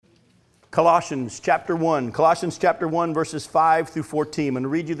Colossians chapter 1, verses 5 through 14. I'm going to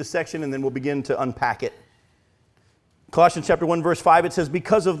read you the section and then we'll begin to unpack it. Colossians chapter 1, verse 5, it says,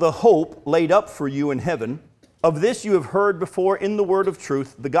 "Because of the hope laid up for you in heaven, of this you have heard before in the word of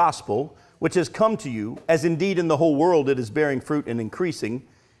truth, the gospel, which has come to you, as indeed in the whole world it is bearing fruit and increasing,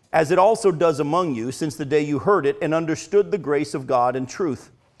 as it also does among you, since the day you heard it and understood the grace of God in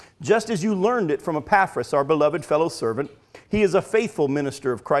truth. Just as you learned it from Epaphras, our beloved fellow servant, he is a faithful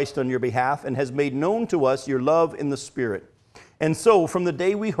minister of Christ on your behalf and has made known to us your love in the Spirit. And so, from the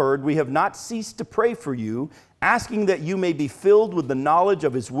day we heard, we have not ceased to pray for you, asking that you may be filled with the knowledge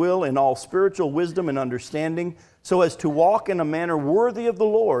of his will in all spiritual wisdom and understanding, so as to walk in a manner worthy of the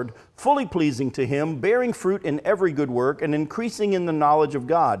Lord, fully pleasing to him, bearing fruit in every good work and increasing in the knowledge of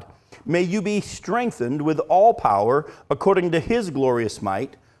God. May you be strengthened with all power according to his glorious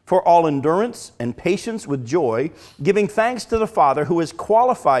might, for all endurance and patience with joy, giving thanks to the Father who has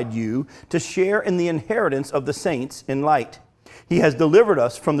qualified you to share in the inheritance of the saints in light. He has delivered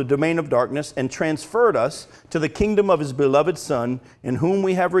us from the domain of darkness and transferred us to the kingdom of his beloved Son, in whom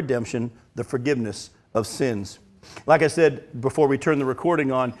we have redemption, the forgiveness of sins." Like I said before we turn the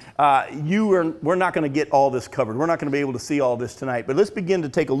recording on, we're not going to get all this covered. We're not going to be able to see all this tonight. But let's begin to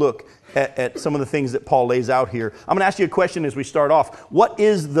take a look at some of the things that Paul lays out here. I'm going to ask you a question as we start off. What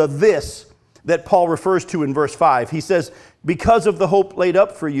is the this that Paul refers to in verse 5? He says, "Because of the hope laid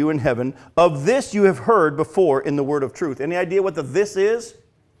up for you in heaven, of this you have heard before in the word of truth." Any idea what the this is?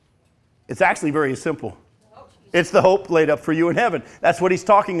 It's actually very simple. It's the hope laid up for you in heaven. That's what he's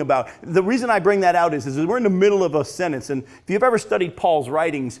talking about. The reason I bring that out is we're in the middle of a sentence. And if you've ever studied Paul's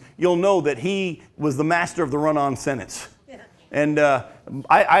writings, you'll know that he was the master of the run-on sentence. Yeah. And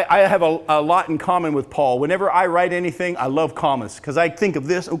I have a lot in common with Paul. Whenever I write anything, I love commas. Because I think of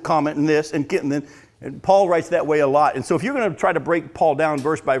this, comment, and this, and then. And Paul writes that way a lot. And so if you're going to try to break Paul down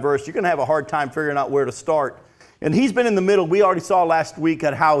verse by verse, you're going to have a hard time figuring out where to start. And he's been in the middle. We already saw last week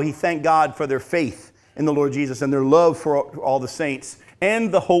at how he thanked God for their faith in the Lord Jesus and their love for all the saints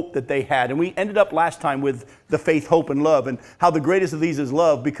and the hope that they had. And we ended up last time with the faith, hope, and love, and how the greatest of these is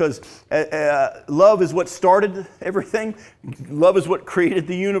love, because love is what started everything. Love is what created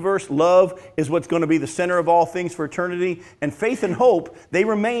the universe. Love is what's going to be the center of all things for eternity. And faith and hope, they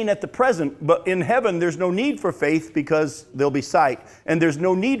remain at the present, but in heaven there's no need for faith because there'll be sight. And there's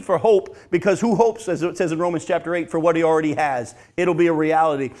no need for hope because who hopes, as it says in Romans chapter 8, for what he already has? It'll be a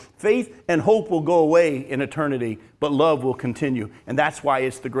reality. Faith and hope will go away in eternity, but love will continue. And that's why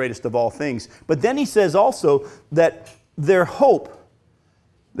it's the greatest of all things. But then he says also that their hope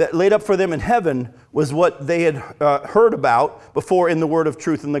that laid up for them in heaven was what they had heard about before in the word of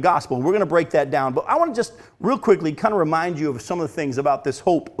truth and the gospel. We're going to break that down. But I want to just real quickly kind of remind you of some of the things about this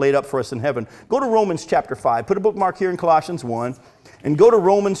hope laid up for us in heaven. Go to Romans chapter 5. Put a bookmark here in Colossians 1. And go to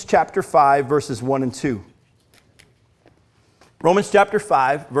Romans chapter 5, verses 1 and 2. Romans chapter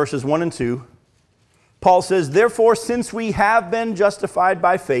 5, verses 1 and 2. Paul says, "Therefore, since we have been justified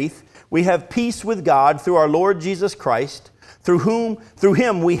by faith, we have peace with God through our Lord Jesus Christ, through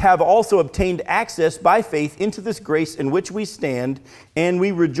him we have also obtained access by faith into this grace in which we stand, and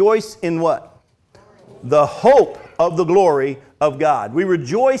we rejoice in" what? The hope of the glory of God. We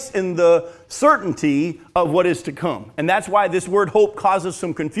rejoice in the certainty of what is to come. And that's why this word hope causes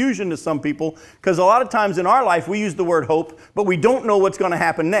some confusion to some people, because a lot of times in our life we use the word hope, but we don't know what's going to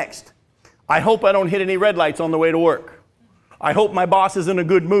happen next. I hope I don't hit any red lights on the way to work. I hope my boss is in a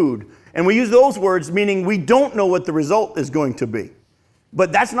good mood. And we use those words meaning we don't know what the result is going to be.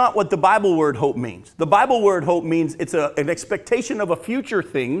 But that's not what the Bible word hope means. The Bible word hope means it's an expectation of a future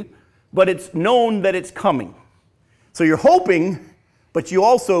thing, but it's known that it's coming. So you're hoping, but you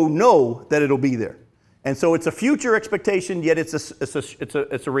also know that it'll be there. And so it's a future expectation, yet it's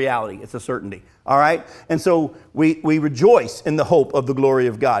a reality. It's a certainty. All right? And so we rejoice in the hope of the glory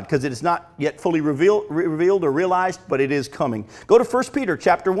of God, because it is not yet fully revealed or realized, but it is coming. Go to 1 Peter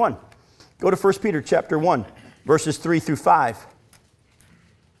chapter 1. Go to 1 Peter chapter 1, verses 3 through 5.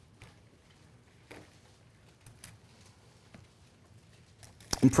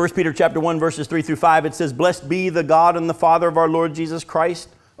 In 1 Peter chapter 1, verses 3 through 5, it says, "Blessed be the God and the Father of our Lord Jesus Christ.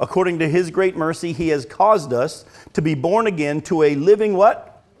 According to his great mercy, he has caused us to be born again to a living"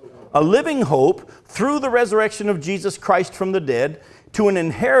 what? "A living hope through the resurrection of Jesus Christ from the dead, to an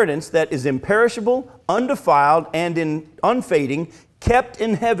inheritance that is imperishable, undefiled, and unfading, kept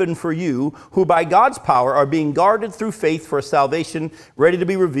in heaven for you, who by God's power are being guarded through faith for a salvation ready to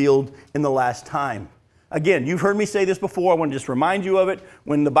be revealed in the last time." Again, you've heard me say this before. I want to just remind you of it.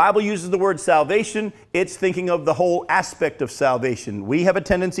 When the Bible uses the word salvation, it's thinking of the whole aspect of salvation. We have a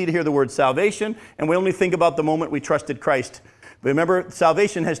tendency to hear the word salvation, and we only think about the moment we trusted Christ. But remember,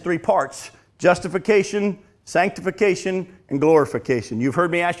 salvation has three parts: justification, sanctification, and glorification. You've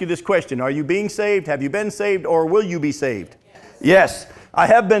heard me ask you this question: are you being saved? Have you been saved? Or will you be saved? Yes, I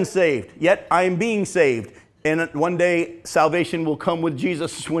have been saved, yet I am being saved. And one day, salvation will come with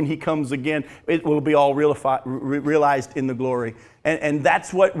Jesus when he comes again. It will be all realized in the glory. And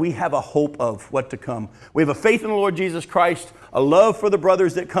that's what we have a hope of, what to come. We have a faith in the Lord Jesus Christ, a love for the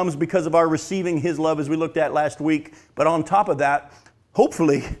brothers that comes because of our receiving his love, as we looked at last week. But on top of that,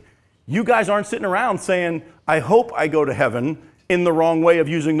 hopefully, you guys aren't sitting around saying, I hope I go to heaven, in the wrong way of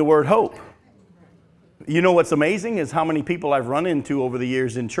using the word hope. You know what's amazing is how many people I've run into over the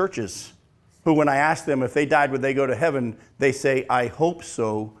years in churches who, when I ask them if they died, would they go to heaven, they say, I hope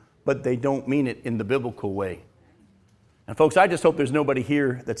so, but they don't mean it in the biblical way. And folks, I just hope there's nobody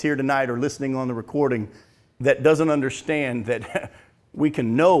here that's here tonight or listening on the recording that doesn't understand that we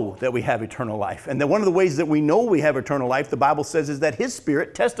can know that we have eternal life. And that one of the ways that we know we have eternal life, the Bible says, is that his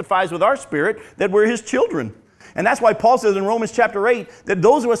Spirit testifies with our spirit that we're his children. And that's why Paul says in Romans chapter 8 that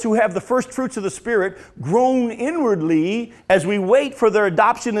those of us who have the first fruits of the Spirit groan inwardly as we wait for their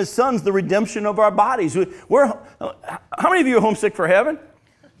adoption as sons, the redemption of our bodies. How many of you are homesick for heaven?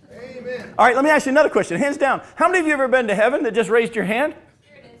 Amen. All right, let me ask you another question. Hands down. How many of you have ever been to heaven that just raised your hand?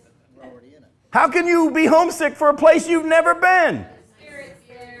 Here it is. We're already in it. How can you be homesick for a place you've never been?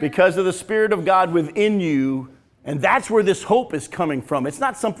 Because of the Spirit of God within you. And that's where this hope is coming from. It's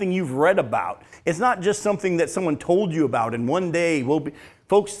not something you've read about. It's not just something that someone told you about and one day will be.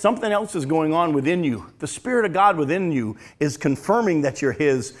 Folks, something else is going on within you. The Spirit of God within you is confirming that you're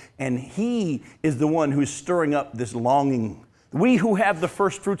his, and he is the one who's stirring up this longing. We who have the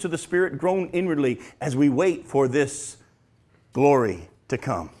first fruits of the Spirit groan inwardly as we wait for this glory to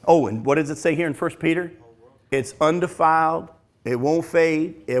come. Oh, and what does it say here in 1 Peter? It's undefiled. It won't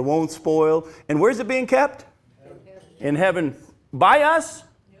fade. It won't spoil. And where's it being kept? In heaven. By us?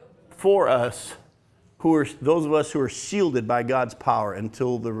 For us. Who are those of us who are shielded by God's power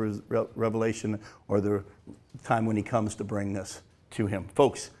until the revelation or the time when he comes to bring us to him.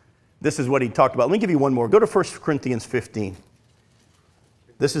 Folks, this is what he talked about. Let me give you one more. Go to 1 Corinthians 15.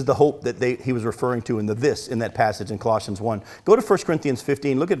 This is the hope that he was referring to in that passage in Colossians 1. Go to 1 Corinthians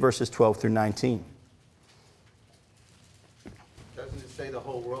 15. Look at verses 12 through 19. Doesn't it say the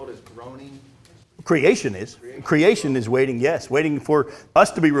whole world is groaning? Creation is. Creation is waiting, yes, waiting for us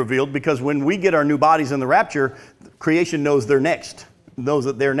to be revealed, because when we get our new bodies in the rapture, creation knows they're next, knows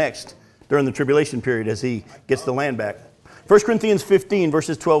that they're next during the tribulation period as he gets the land back. 1 Corinthians 15,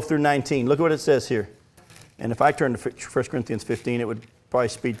 verses 12 through 19. Look at what it says here. And if I turn to 1 Corinthians 15, it would probably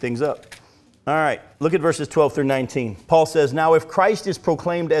speed things up. All right, look at verses 12 through 19. Paul says, now if Christ is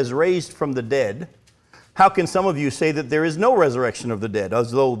proclaimed as raised from the dead, how can some of you say that there is no resurrection of the dead?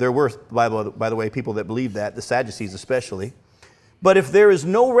 As though there were, by the way, people that believe that, the Sadducees especially. But if there is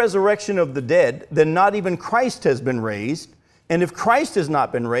no resurrection of the dead, then not even Christ has been raised. And if Christ has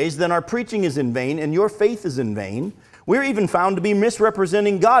not been raised, then our preaching is in vain and your faith is in vain. We're even found to be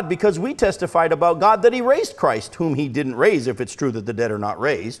misrepresenting God, because we testified about God that he raised Christ, whom he didn't raise, if it's true that the dead are not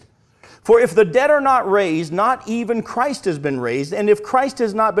raised. For if the dead are not raised, not even Christ has been raised. And if Christ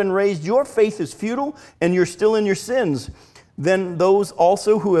has not been raised, your faith is futile and you're still in your sins. Then those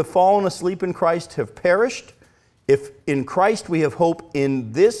also who have fallen asleep in Christ have perished. If in Christ we have hope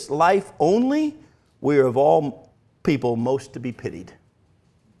in this life only, we are of all people most to be pitied.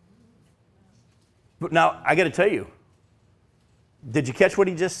 But now, I got to tell you, did you catch what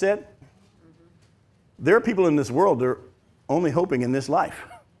he just said? There are people in this world that are only hoping in this life.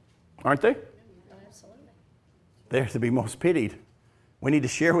 Aren't they? Absolutely. They're to be most pitied. We need to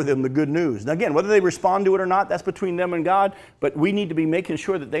share with them the good news. Now again, whether they respond to it or not, that's between them and God, but we need to be making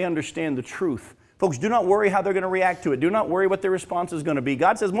sure that they understand the truth. Folks, do not worry how they're going to react to it. Do not worry what their response is going to be.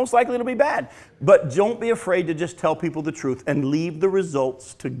 God says most likely it'll be bad, but don't be afraid to just tell people the truth and leave the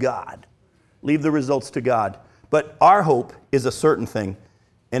results to God. Leave the results to God. But our hope is a certain thing,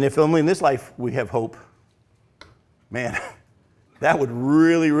 and if only in this life we have hope, man, that would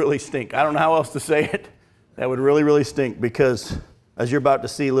really, really stink. I don't know how else to say it. That would really, really stink, because as you're about to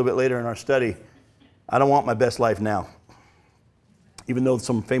see a little bit later in our study, I don't want my best life now. Even though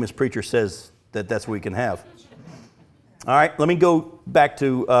some famous preacher says that that's what we can have. All right, let me go back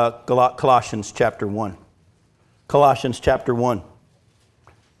to Colossians chapter 1. Colossians chapter 1.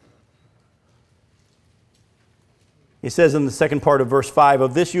 He says in the second part of verse 5,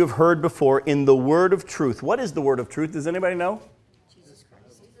 of this you have heard before in the word of truth. What is the word of truth? Does anybody know?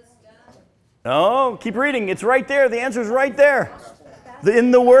 Oh, keep reading. It's right there. The answer is right there. In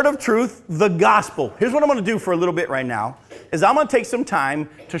the word of truth, the gospel. Here's what I'm going to do for a little bit right now, is I'm going to take some time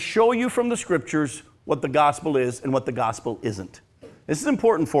to show you from the scriptures what the gospel is and what the gospel isn't. This is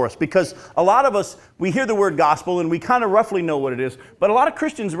important for us because a lot of us, we hear the word gospel and we kind of roughly know what it is, but a lot of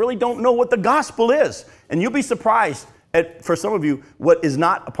Christians really don't know what the gospel is. And you'll be surprised at, for some of you, what is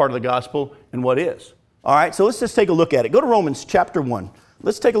not a part of the gospel and what is. All right, so let's just take a look at it. Go to Romans chapter 1.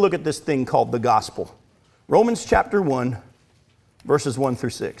 Let's take a look at this thing called the gospel. Romans chapter 1, verses 1 through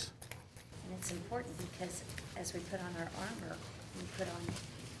 6. And it's important because as we put on our armor, we put on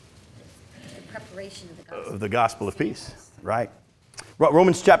the preparation of the gospel. Of the gospel of peace, right?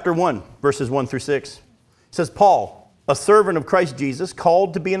 Romans chapter 1, verses 1 through 6. It says, Paul, a servant of Christ Jesus,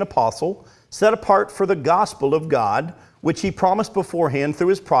 called to be an apostle, set apart for the gospel of God, which he promised beforehand through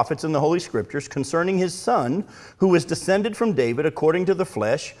his prophets in the Holy Scriptures concerning his Son, who was descended from David according to the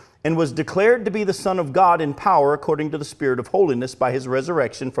flesh, and was declared to be the Son of God in power according to the Spirit of holiness by his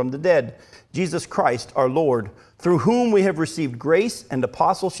resurrection from the dead, Jesus Christ our Lord, through whom we have received grace and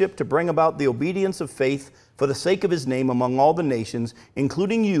apostleship to bring about the obedience of faith for the sake of his name among all the nations,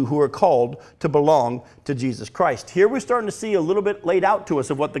 including you who are called to belong to Jesus Christ. Here we're starting to see a little bit laid out to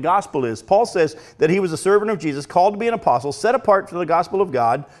us of what the gospel is. Paul says that he was a servant of Jesus, called to be an apostle, set apart for the gospel of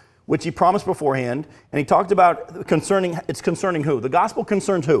God, which he promised beforehand. And he talked about concerning who? The gospel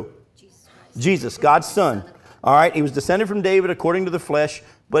concerns who? Jesus, God's Son. All right, he was descended from David according to the flesh,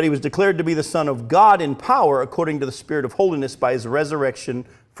 but he was declared to be the Son of God in power according to the Spirit of holiness by his resurrection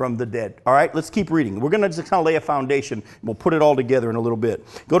from the dead. All right, let's keep reading. We're going to just kind of lay a foundation, and we'll put it all together in a little bit.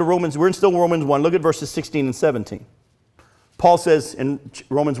 Go to Romans, we're still in Romans 1. Look at verses 16 and 17. Paul says in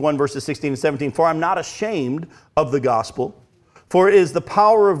Romans 1, verses 16 and 17, For I'm not ashamed of the gospel, for it is the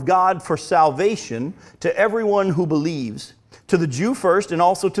power of God for salvation to everyone who believes, to the Jew first and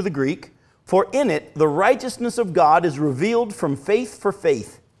also to the Greek. For in it the righteousness of God is revealed from faith for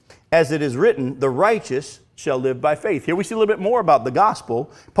faith. As it is written, the righteous shall live by faith. Here we see a little bit more about the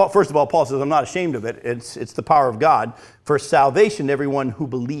gospel. First of all, Paul says, I'm not ashamed of it. It's the power of God for salvation to everyone who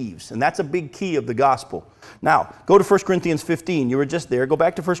believes. And that's a big key of the gospel. Now, go to 1 Corinthians 15. You were just there. Go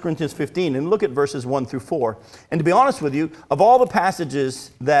back to 1 Corinthians 15 and look at verses 1 through 4. And to be honest with you, of all the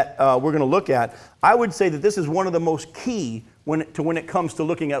passages that we're going to look at, I would say that this is one of the most key when it comes to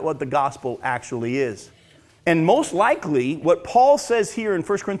looking at what the gospel actually is. And most likely, what Paul says here in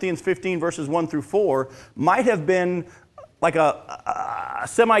 1 Corinthians 15, verses 1 through 4, might have been like a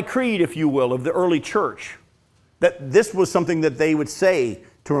semi-creed, if you will, of the early church. That this was something that they would say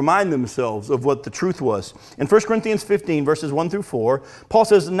to remind themselves of what the truth was. In 1 Corinthians 15, verses 1 through 4, Paul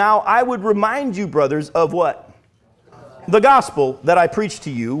says, Now I would remind you, brothers, of what? The gospel that I preached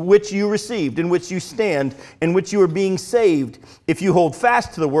to you, which you received, in which you stand, in which you are being saved, if you hold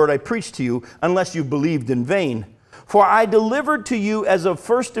fast to the word I preached to you, unless you believed in vain. For I delivered to you as of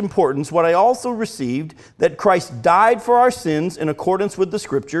first importance what I also received, that Christ died for our sins in accordance with the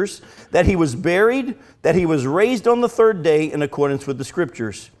Scriptures, that he was buried, that he was raised on the third day in accordance with the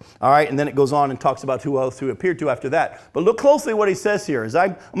Scriptures. All right, and then it goes on and talks about who else he appeared to after that. But look closely what he says here. I'm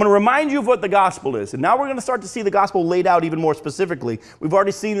going to remind you of what the gospel is. And now we're going to start to see the gospel laid out even more specifically. We've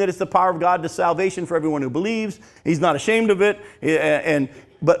already seen that it's the power of God to salvation for everyone who believes. He's not ashamed of it.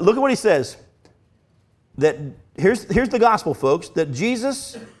 But look at what he says. That here's the gospel, folks. That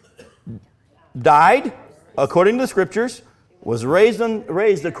Jesus died according to the Scriptures, was raised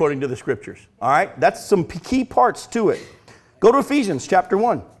according to the Scriptures. All right, that's some key parts to it. Go to Ephesians chapter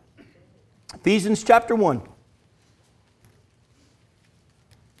 1. Ephesians chapter 1.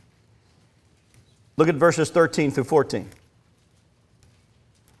 Look at verses 13 through 14.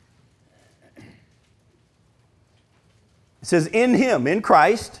 It says, In him, in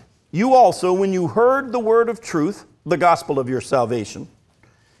Christ, you also, when you heard the word of truth, the gospel of your salvation,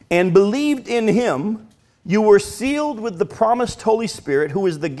 and believed in him, you were sealed with the promised Holy Spirit, who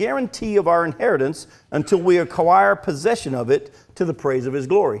is the guarantee of our inheritance until we acquire possession of it to the praise of his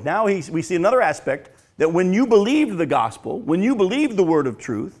glory. Now we see another aspect, that when you believed the gospel, when you believed the word of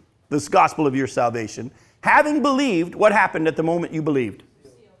truth, this gospel of your salvation, having believed, what happened at the moment you believed?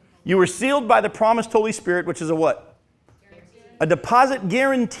 You were sealed by the promised Holy Spirit, which is a what? A deposit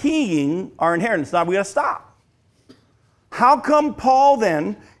guaranteeing our inheritance. Now we got to stop. How come Paul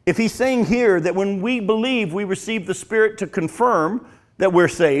then, if he's saying here that when we believe, we receive the Spirit to confirm that we're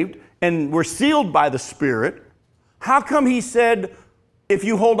saved and we're sealed by the Spirit, how come he said, if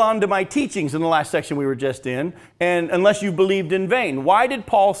you hold on to my teachings in the last section we were just in, and unless you believed in vain? Why did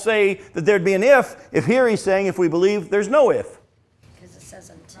Paul say that there'd be an if here he's saying if we believe, there's no if? Because it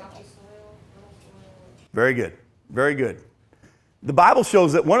says until. Very good. Very good. The Bible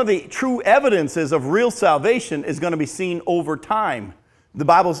shows that one of the true evidences of real salvation is going to be seen over time. The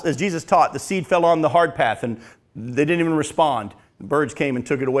Bible, as Jesus taught, the seed fell on the hard path and they didn't even respond. The birds came and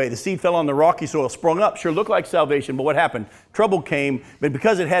took it away. The seed fell on the rocky soil, sprung up, sure looked like salvation, but what happened? Trouble came, but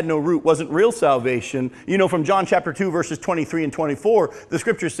because it had no root, wasn't real salvation. You know, from John chapter 2, verses 23 and 24, the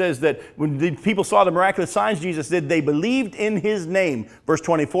scripture says that when the people saw the miraculous signs Jesus did, they believed in his name. Verse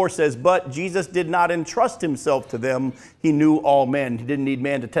 24 says, but Jesus did not entrust himself to them. He knew all men. He didn't need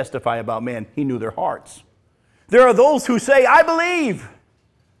man to testify about man. He knew their hearts. There are those who say, I believe,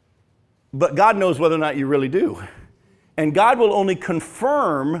 but God knows whether or not you really do. And God will only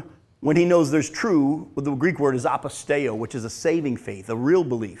confirm when he knows there's true. The Greek word is aposteo, which is a saving faith, a real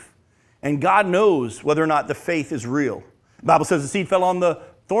belief. And God knows whether or not the faith is real. The Bible says the seed fell on the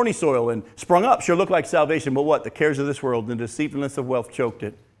thorny soil and sprung up. Sure looked like salvation, but what? The cares of this world and the deceitfulness of wealth choked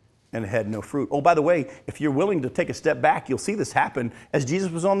it, and it had no fruit. Oh, by the way, if you're willing to take a step back, you'll see this happen as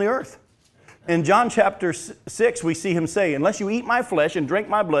Jesus was on the earth. In John chapter 6, we see him say, unless you eat my flesh and drink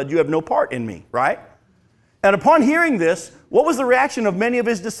my blood, you have no part in me, right? And upon hearing this, what was the reaction of many of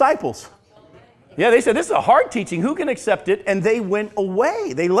his disciples? Yeah, they said, this is a hard teaching. Who can accept it? And they went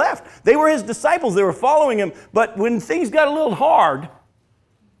away. They left. They were his disciples. They were following him. But when things got a little hard,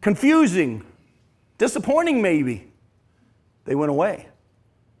 confusing, disappointing maybe, they went away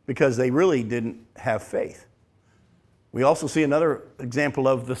because they really didn't have faith. We also see another example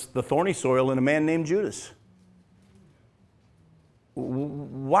of the thorny soil in a man named Judas.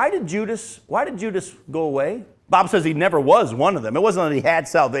 Why did Judas go away? Bob says he never was one of them. It wasn't that he had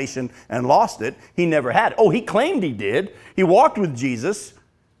salvation and lost it. He never had. Oh, he claimed he did. He walked with Jesus.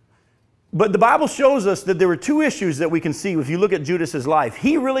 But the Bible shows us that there were two issues that we can see if you look at Judas's life.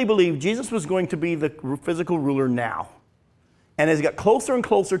 He really believed Jesus was going to be the physical ruler now. And as he got closer and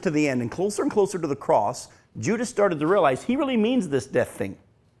closer to the end and closer to the cross, Judas started to realize he really means this death thing.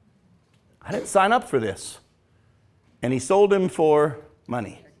 I didn't sign up for this. And he sold him for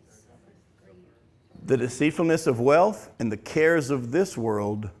money. The deceitfulness of wealth and the cares of this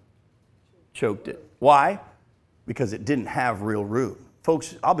world choked it. Why? Because it didn't have real root.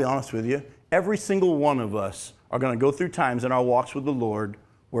 Folks, I'll be honest with you. Every single one of us are going to go through times in our walks with the Lord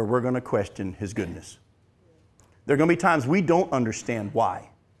where we're going to question his goodness. There are going to be times we don't understand why.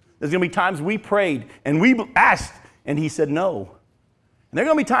 There's going to be times we prayed and we asked and he said no. And there are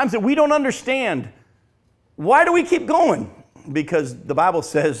going to be times that we don't understand. Why do we keep going? Because the Bible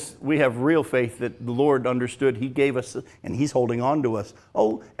says we have real faith that the Lord understood. He gave us, and he's holding on to us.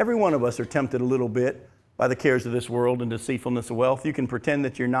 Oh, every one of us are tempted a little bit by the cares of this world and deceitfulness of wealth. You can pretend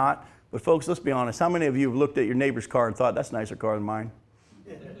that you're not. But folks, let's be honest. How many of you have looked at your neighbor's car and thought, that's a nicer car than mine?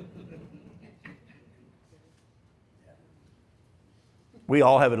 We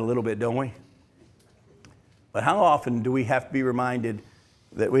all have it a little bit, don't we? But how often do we have to be reminded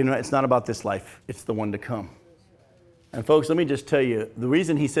that it's not about this life, it's the one to come? And folks, let me just tell you, the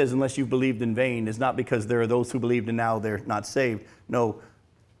reason he says unless you've believed in vain is not because there are those who believed and now they're not saved. No,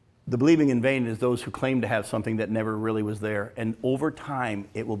 the believing in vain is those who claim to have something that never really was there. And over time,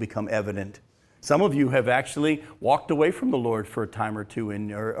 it will become evident. Some of you have actually walked away from the Lord for a time or two,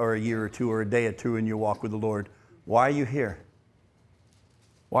 or a year or two, or a day or two in your walk with the Lord. Why are you here?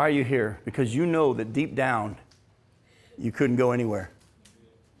 Why are you here? Because you know that deep down, you couldn't go anywhere.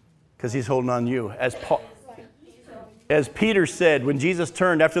 Because he's holding on to you. As Peter said, when Jesus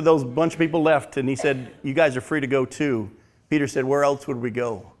turned after those bunch of people left and he said, you guys are free to go too. Peter said, where else would we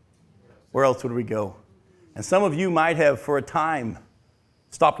go? Where else would we go? And some of you might have for a time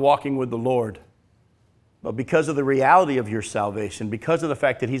stopped walking with the Lord. But because of the reality of your salvation, because of the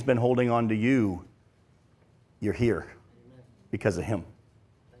fact that he's been holding on to you, you're here because of him.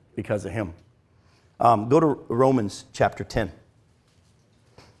 Because of him. Go to Romans chapter 10.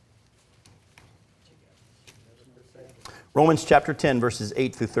 Romans chapter 10, verses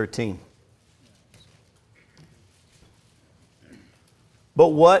 8 through 13. But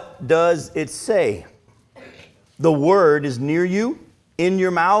what does it say? The word is near you, in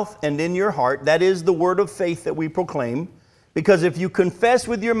your mouth and in your heart. That is the word of faith that we proclaim. Because if you confess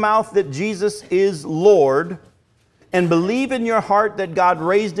with your mouth that Jesus is Lord, and believe in your heart that God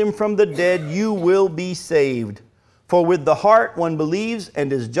raised him from the dead, you will be saved. For with the heart one believes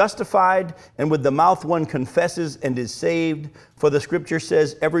and is justified, and with the mouth one confesses and is saved. For the scripture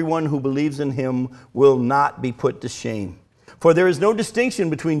says, everyone who believes in him will not be put to shame. For there is no distinction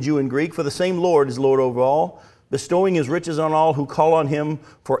between Jew and Greek, for the same Lord is Lord over all, bestowing his riches on all who call on him.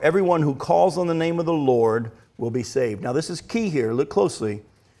 For everyone who calls on the name of the Lord will be saved. Now this is key here. Look closely.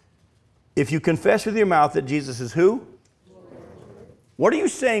 If you confess with your mouth that Jesus is who? Lord. What are you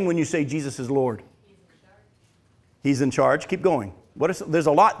saying when you say Jesus is Lord? He's in charge. Keep going. There's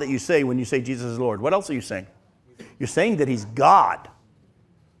a lot that you say when you say Jesus is Lord. What else are you saying? You're saying that he's God.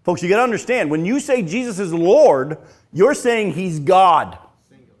 Folks, you got to understand, when you say Jesus is Lord, you're saying he's God.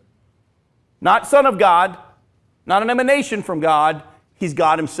 Singular. Not Son of God, not an emanation from God. He's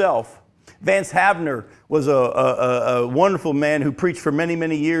God himself. Vance Havner was a wonderful man who preached for many,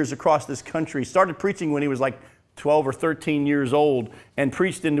 many years across this country. Started preaching when he was like 12 or 13 years old and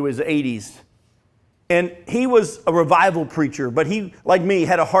preached into his 80s. And he was a revival preacher, but he, like me,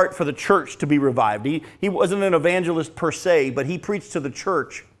 had a heart for the church to be revived. He wasn't an evangelist per se, but he preached to the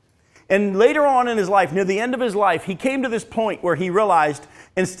church. And later on in his life, near the end of his life, he came to this point where he realized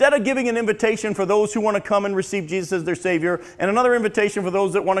instead of giving an invitation for those who want to come and receive Jesus as their Savior, and another invitation for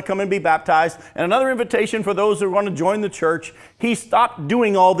those that want to come and be baptized, and another invitation for those who want to join the church, he stopped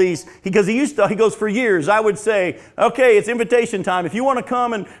doing all these because he goes, for years, I would say, okay, it's invitation time. If you want to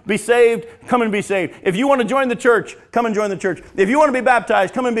come and be saved, come and be saved. If you want to join the church, come and join the church. If you want to be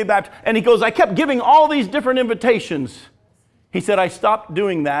baptized, come and be baptized. And he goes, I kept giving all these different invitations. He said, I stopped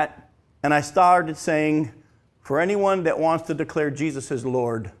doing that. And I started saying, for anyone that wants to declare Jesus as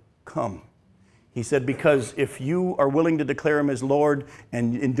Lord, come. He said, because if you are willing to declare him as Lord,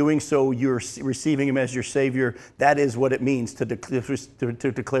 and in doing so you're receiving him as your Savior, that is what it means to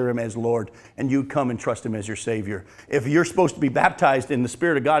declare him as Lord, and you come and trust him as your Savior. If you're supposed to be baptized, and the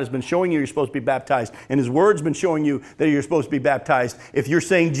Spirit of God has been showing you you're supposed to be baptized, and his word's been showing you that you're supposed to be baptized, if you're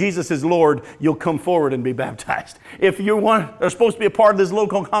saying Jesus is Lord, you'll come forward and be baptized. If you are supposed to be a part of this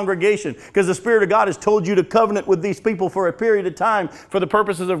local congregation, because the Spirit of God has told you to covenant with these people for a period of time for the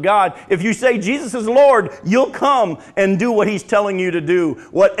purposes of God, if you say Jesus is Lord, you'll come and do what he's telling you to do.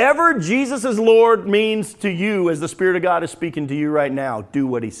 Whatever Jesus is Lord means to you as the Spirit of God is speaking to you right now, do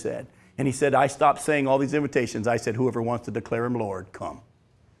what he said. And he said, I stopped saying all these invitations. I said, whoever wants to declare him Lord, come.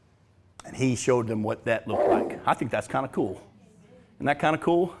 And he showed them what that looked like. I think that's kind of cool. Isn't that kind of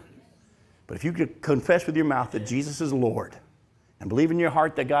cool? But if you could confess with your mouth that Jesus is Lord and believe in your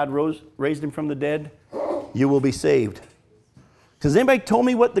heart that God raised him from the dead, you will be saved. Has anybody told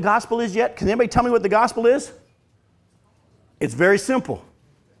me what the gospel is yet? Can anybody tell me what the gospel is? It's very simple.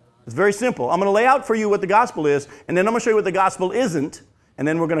 It's very simple. I'm going to lay out for you what the gospel is, and then I'm going to show you what the gospel isn't, and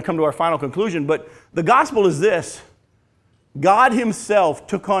then we're going to come to our final conclusion. But the gospel is this. God himself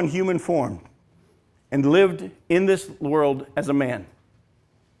took on human form and lived in this world as a man.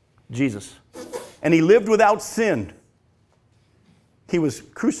 Jesus. And he lived without sin. He was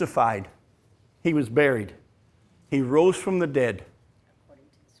crucified. He was buried. He rose from the dead.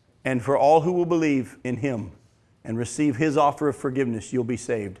 And for all who will believe in him and receive his offer of forgiveness, you'll be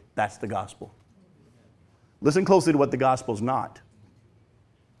saved. That's the gospel. Listen closely to what the gospel is not.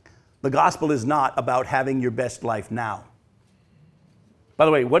 The gospel is not about having your best life now. By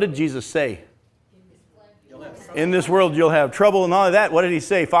the way, what did Jesus say? In this world you'll have trouble and all of that. What did he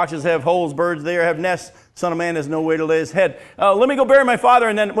say? Foxes have holes, birds there have nests. Son of man has no way to lay his head. Let me go bury my father.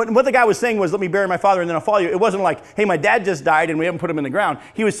 And then what the guy was saying was, let me bury my father and then I'll follow you. It wasn't like, hey, my dad just died and we haven't put him in the ground.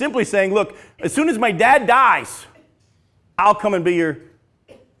 He was simply saying, look, as soon as my dad dies, I'll come and be your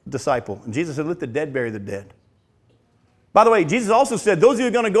disciple. And Jesus said, let the dead bury the dead. By the way, Jesus also said, those of you who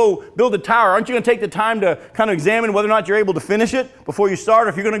are going to go build a tower, aren't you going to take the time to kind of examine whether or not you're able to finish it before you start? Or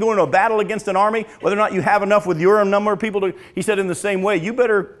if you're going to go into a battle against an army, whether or not you have enough with your number of people to, he said in the same way, you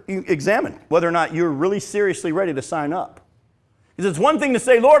better examine whether or not you're really seriously ready to sign up. He says, it's one thing to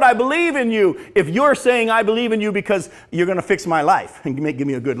say, Lord, I believe in you, if you're saying I believe in you because you're going to fix my life and give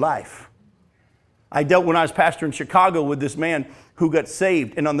me a good life. I dealt when I was pastor in Chicago with this man who got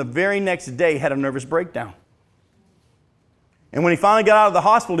saved and on the very next day had a nervous breakdown. And when he finally got out of the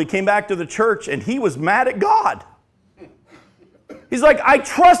hospital, he came back to the church and he was mad at God. He's like, I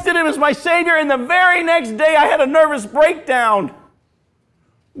trusted him as my Savior, and the very next day I had a nervous breakdown.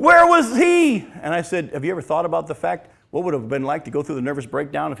 Where was he? And I said, have you ever thought about the fact, what would it have been like to go through the nervous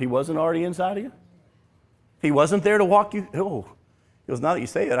breakdown if he wasn't already inside of you? If he wasn't there to walk you? Oh, it was now that you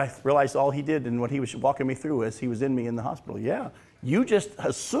say it, I realized all he did and what he was walking me through as he was in me in the hospital. Yeah, you just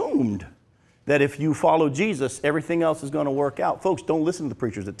assumed that if you follow Jesus, everything else is going to work out. Folks, don't listen to the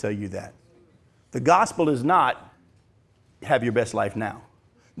preachers that tell you that. The gospel is not have your best life now.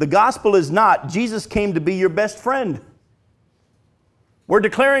 The gospel is not Jesus came to be your best friend. We're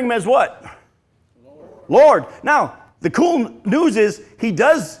declaring him as what? Lord. Now, the cool news is he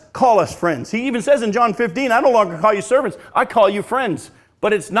does call us friends. He even says in John 15, I no longer call you servants, I call you friends.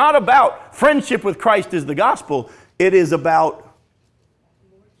 But it's not about friendship with Christ is the gospel. It is about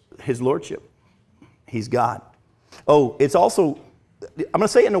his lordship. He's God. Oh, it's also, I'm going to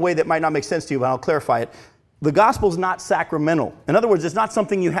say it in a way that might not make sense to you, but I'll clarify it. The gospel is not sacramental. In other words, it's not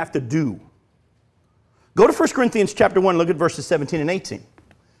something you have to do. Go to 1 Corinthians chapter 1, look at verses 17 and 18.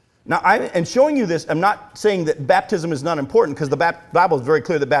 Now, and showing you this, I'm not saying that baptism is not important, because the Bible is very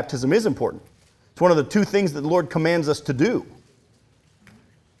clear that baptism is important. It's one of the two things that the Lord commands us to do.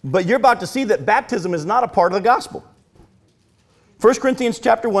 But you're about to see that baptism is not a part of the gospel. 1 Corinthians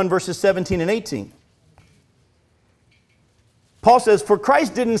chapter 1, verses 17 and 18. Paul says, "For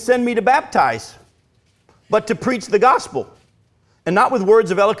Christ didn't send me to baptize, but to preach the gospel, and not with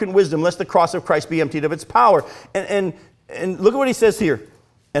words of eloquent wisdom, lest the cross of Christ be emptied of its power." And look at what he says here.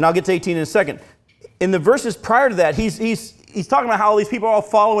 And I'll get to 18 in a second. In the verses prior to that, he's talking about how all these people are all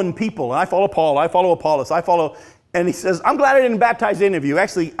following people. And I follow Paul, I follow Apollos, and he says, "I'm glad I didn't baptize any of you."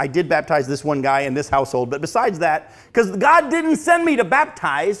 Actually, I did baptize this one guy in this household. But besides that, because God didn't send me to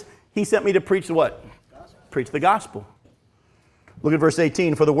baptize, he sent me to preach what? Preach the gospel. Look at verse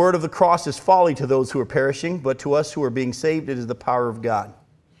 18. "For the word of the cross is folly to those who are perishing, but to us who are being saved, it is the power of God."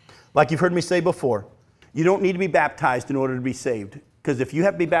 Like you've heard me say before, you don't need to be baptized in order to be saved. Because if you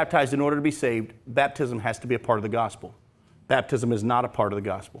have to be baptized in order to be saved, baptism has to be a part of the gospel. Baptism is not a part of the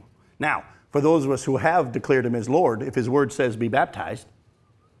gospel. Now, for those of us who have declared him as Lord, if his word says be baptized,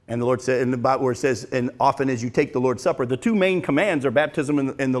 and the Lord said, and the Bible where it says, "And often as you take the Lord's Supper," the two main commands are baptism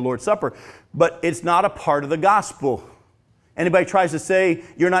and the Lord's Supper, but it's not a part of the gospel. Anybody tries to say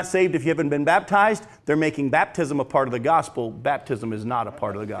you're not saved if you haven't been baptized, they're making baptism a part of the gospel. Baptism is not a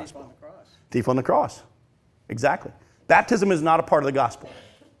part of the gospel. Thief on the cross. Exactly. Baptism is not a part of the gospel.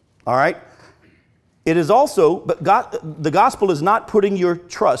 All right? It is also, but the gospel is not putting your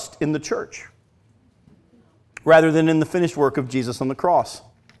trust in the church rather than in the finished work of Jesus on the cross.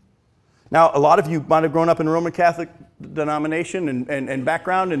 Now, a lot of you might have grown up in a Roman Catholic denomination and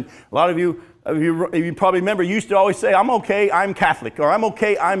background, and a lot of you probably remember, you used to always say, "I'm okay, I'm Catholic," or "I'm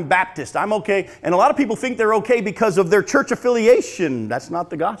okay, I'm Baptist, I'm okay." And a lot of people think they're okay because of their church affiliation. That's not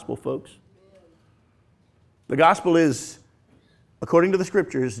the gospel, folks. The gospel is, according to the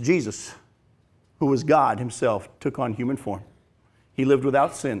scriptures, Jesus, who was God himself, took on human form. He lived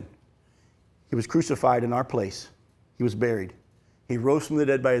without sin. He was crucified in our place. He was buried. He rose from the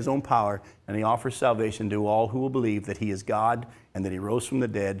dead by his own power, and he offers salvation to all who will believe that he is God and that he rose from the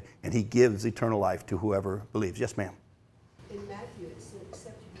dead, and he gives eternal life to whoever believes. Yes, ma'am? In Matthew, it said,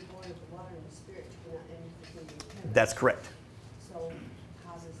 "Except you be born of the water and the Spirit, you cannot enter the kingdom of heaven." That's correct. So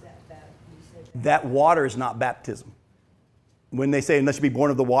how does that you said That water is not baptism. When they say, "Unless you be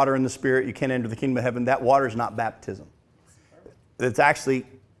born of the water and the Spirit, you can't enter the kingdom of heaven," that water is not baptism. It's actually,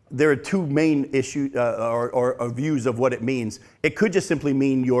 there are two main issues or views of what it means. It could just simply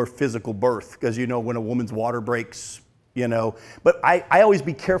mean your physical birth, because when a woman's water breaks, But I always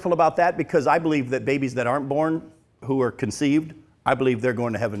be careful about that, because I believe that babies that aren't born, who are conceived, I believe they're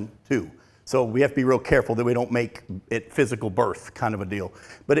going to heaven too. So we have to be real careful that we don't make it physical birth kind of a deal.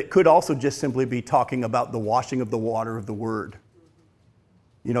 But it could also just simply be talking about the washing of the water of the word.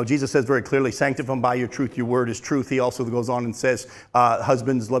 Jesus says very clearly, "Sanctify them by your truth, your word is truth." He also goes on and says,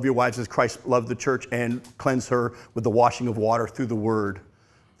 "Husbands, love your wives as Christ loved the church and cleanse her with the washing of water through the word."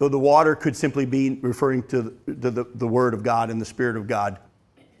 Though the water could simply be referring to the word of God and the Spirit of God.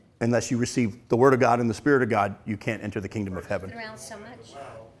 Unless you receive the word of God and the Spirit of God, you can't enter the kingdom of heaven. Around so much.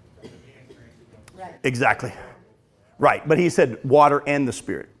 right. Exactly. Right. But he said water and the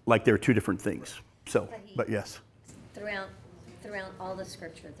Spirit, like they're two different things. So, but yes. Throughout all the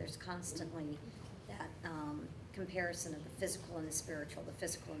scripture, there's constantly that comparison of the physical and the spiritual,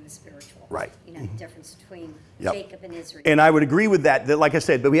 Right. Difference between Yep. Jacob and Israel. And I would agree with that, like I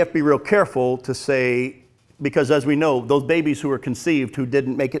said, but we have to be real careful to say, because as we know, those babies who are conceived who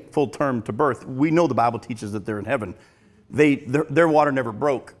didn't make it full term to birth, we know the Bible teaches that they're in heaven. Their water never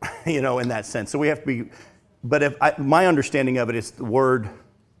broke, in that sense. So we have to be, but my understanding of it is the Word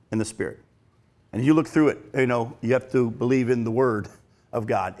and the Spirit. And you look through it, you have to believe in the Word of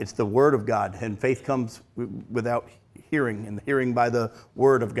God. It's the Word of God, and faith comes without hearing, and hearing by the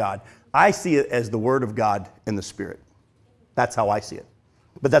Word of God. I see it as the Word of God and the Spirit. That's how I see it.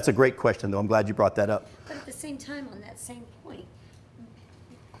 But that's a great question, though. I'm glad you brought that up. But at the same time, on that same point,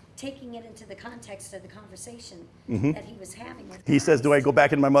 taking it into the context of the conversation that he was having with He says, "Do I go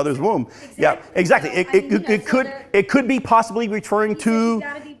back in my mother's womb?" Exactly. Yeah, exactly. So, It could be possibly referring He said to. you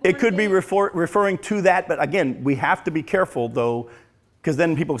gotta be born It could be again. referring to that. But again, we have to be careful, though, because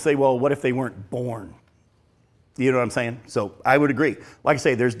then people say, "Well, what if they weren't born?" You know what I'm saying? So I would agree. Like I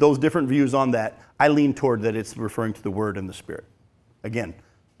say, there's those different views on that. I lean toward that it's referring to the Word and the Spirit. Again,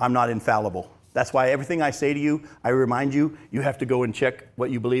 I'm not infallible. That's why everything I say to you, I remind you, you have to go and check what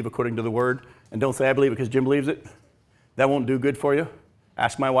you believe according to the Word. And don't say, "I believe it because Jim believes it." That won't do good for you.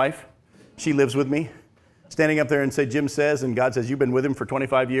 Ask my wife. She lives with me. Standing up there and say, "Jim says," and God says, "You've been with him for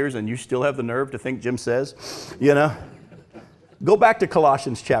 25 years and you still have the nerve to think Jim says," Go back to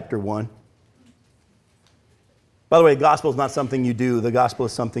Colossians chapter 1. By the way, the gospel is not something you do. The gospel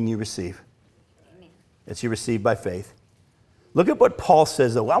is something you receive. Amen. It's you receive by faith. Look at what Paul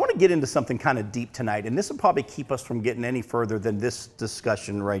says, though. I want to get into something kind of deep tonight, and this will probably keep us from getting any further than this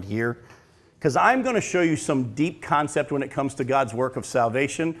discussion right here, because I'm going to show you some deep concept when it comes to God's work of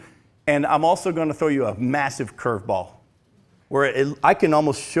salvation, and I'm also going to throw you a massive curveball, where I can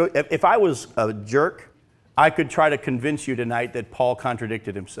almost show, if I was a jerk, I could try to convince you tonight that Paul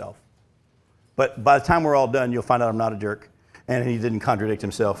contradicted himself. But by the time we're all done, you'll find out I'm not a jerk, and he didn't contradict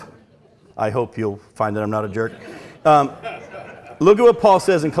himself. I hope you'll find that I'm not a jerk. Look at what Paul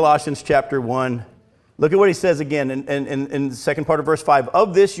says in Colossians chapter 1. Look at what he says again in the second part of verse 5.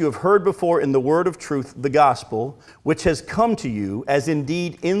 Of this you have heard before in the word of truth, the gospel, which has come to you, as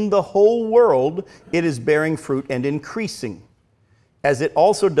indeed in the whole world it is bearing fruit and increasing, as it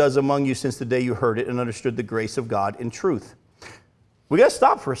also does among you since the day you heard it and understood the grace of God in truth. We got to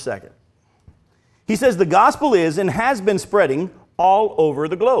stop for a second. He says the gospel is and has been spreading all over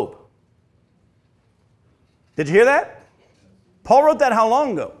the globe. Did you hear that? Paul wrote that how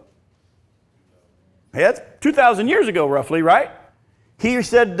long ago? Hey, that's 2,000 years ago, roughly, right? He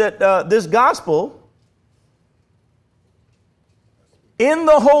said that this gospel in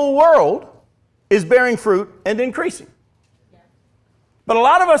the whole world is bearing fruit and increasing. But a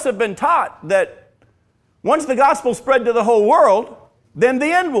lot of us have been taught that once the gospel spread to the whole world, then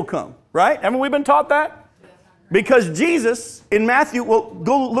the end will come, right? Haven't we been taught that? Because Jesus in Matthew, well,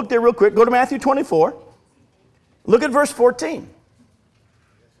 go look there real quick. Go to Matthew 24. Look at verse 14.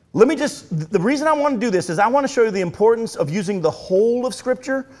 The reason I want to do this is I want to show you the importance of using the whole of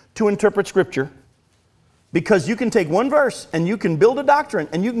Scripture to interpret Scripture. Because you can take one verse and you can build a doctrine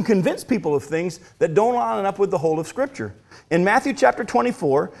and you can convince people of things that don't line up with the whole of Scripture. In Matthew chapter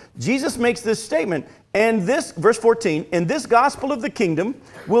 24, Jesus makes this statement, and this, verse 14, and this gospel of the kingdom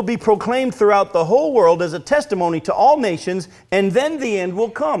will be proclaimed throughout the whole world as a testimony to all nations, and then the end will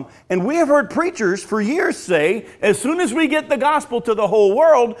come. And we have heard preachers for years say, as soon as we get the gospel to the whole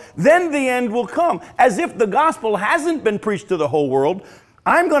world, then the end will come. As if the gospel hasn't been preached to the whole world.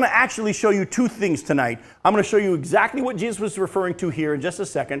 I'm going to actually show you two things tonight. I'm going to show you exactly what Jesus was referring to here in just a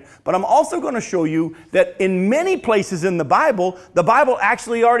second, but I'm also going to show you that in many places in the Bible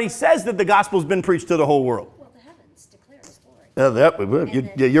actually already says that the gospel's been preached to the whole world. Well, the heavens declare his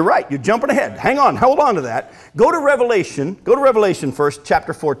glory. You're right. You're jumping ahead. Hang on. Hold on to that. Go to Revelation first,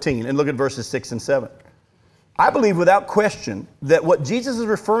 chapter 14, and look at verses 6 and 7. I believe without question that what Jesus is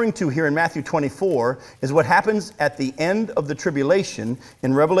referring to here in Matthew 24 is what happens at the end of the tribulation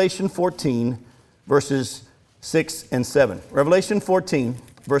in Revelation 14, verses 6 and 7. Revelation 14,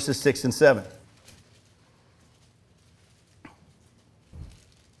 verses 6 and 7.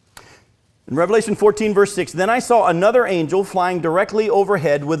 In Revelation 14, verse 6, then I saw another angel flying directly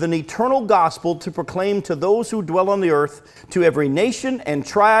overhead with an eternal gospel to proclaim to those who dwell on the earth, to every nation and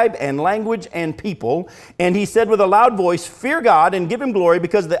tribe and language and people. And he said with a loud voice, fear God and give him glory,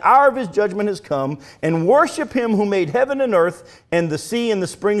 because the hour of his judgment has come, and worship him who made heaven and earth and the sea and the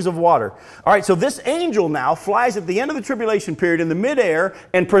springs of water. All right, so this angel now flies at the end of the tribulation period in the midair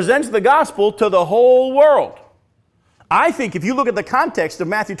and presents the gospel to the whole world. I think if you look at the context of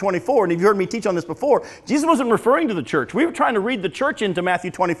Matthew 24, and you've heard me teach on this before, Jesus wasn't referring to the church. We were trying to read the church into Matthew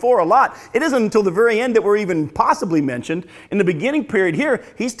 24 a lot. It isn't until the very end that we're even possibly mentioned. In the beginning period here,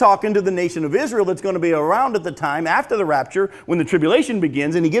 he's talking to the nation of Israel that's going to be around at the time after the rapture when the tribulation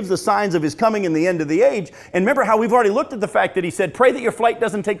begins, and he gives the signs of his coming in the end of the age. And remember how we've already looked at the fact that he said, pray that your flight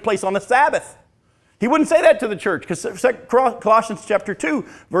doesn't take place on the Sabbath. He wouldn't say that to the church, because Colossians chapter 2,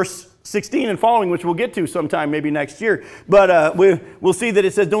 verse 16 and following, which we'll get to sometime maybe next year. But we'll see that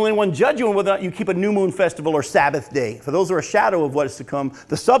it says, don't anyone judge you on whether or not you keep a new moon festival or Sabbath day. For those are a shadow of what is to come.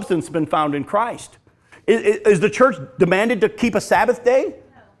 The substance has been found in Christ. Is the church demanded to keep a Sabbath day?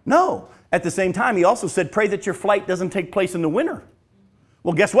 No. At the same time, he also said, pray that your flight doesn't take place in the winter.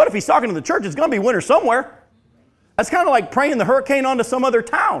 Well, guess what? If he's talking to the church, it's going to be winter somewhere. That's kind of like praying the hurricane onto some other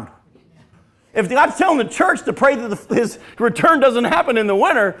town. If God's telling the church to pray that his return doesn't happen in the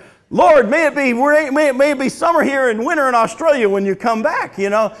winter, Lord, may it be summer here and winter in Australia when you come back. You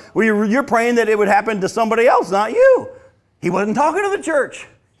know, you're praying that it would happen to somebody else, not you. He wasn't talking to the church.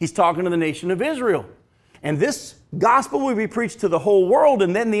 He's talking to the nation of Israel. And this gospel will be preached to the whole world,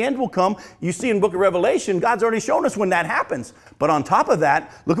 and then the end will come. You see in the book of Revelation, God's already shown us when that happens. But on top of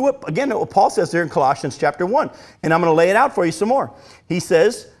that, look at what Paul says there in Colossians chapter 1. And I'm going to lay it out for you some more. He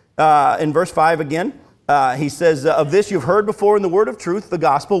says, in verse 5 again, he says, of this you've heard before in the word of truth, the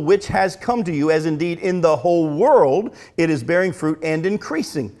gospel, which has come to you, as indeed in the whole world it is bearing fruit and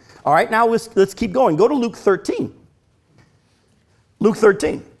increasing. All right, now let's keep going. Go to Luke 13. Luke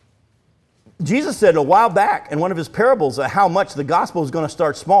 13. Jesus said a while back in one of his parables how much the gospel was going to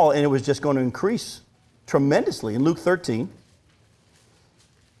start small and it was just going to increase tremendously. In Luke 13,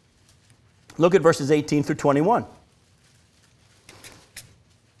 look at verses 18 through 21.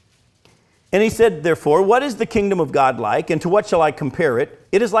 And he said, therefore, what is the kingdom of God like, and to what shall I compare it?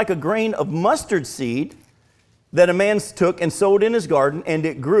 It is like a grain of mustard seed that a man took and sowed in his garden, and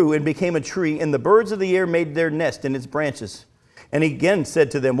it grew and became a tree, and the birds of the air made their nest in its branches. And he again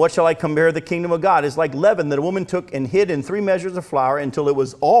said to them, what shall I compare the kingdom of God? It is like leaven that a woman took and hid in 3 measures of flour until it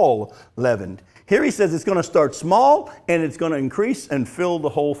was all leavened. Here he says it's going to start small, and it's going to increase and fill the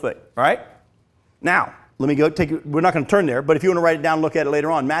whole thing. All right? Now, let me go take it. We're not going to turn there, but if you want to write it down, look at it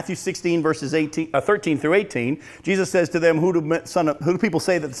later on. Matthew 16, verses 13 through 18. Jesus says to them, who do people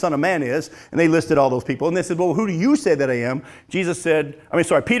say that the Son of Man is? And they listed all those people. And they said, well, who do you say that I am? Peter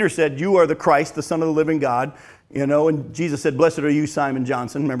said, you are the Christ, the Son of the living God. You know, and Jesus said, blessed are you, Simon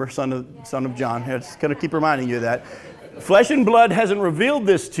Johnson. Remember, son of John. I just kind of keep reminding you of that. Flesh and blood hasn't revealed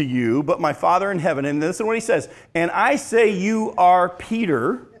this to you, but my Father in heaven. And listen to what he says. And I say you are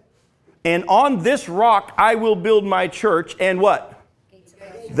Peter, and on this rock I will build my church, and what?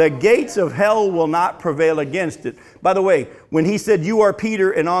 The gates of hell will not prevail against it. By the way, when he said, you are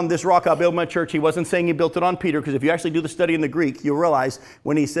Peter, and on this rock I'll build my church, he wasn't saying he built it on Peter, because if you actually do the study in the Greek, you'll realize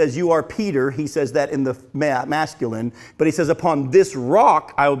when he says, you are Peter, he says that in the masculine, but he says, upon this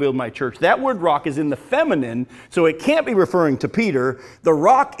rock I will build my church. That word rock is in the feminine, so it can't be referring to Peter. The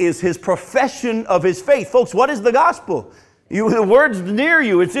rock is his profession of his faith. Folks, what is the gospel? The word's near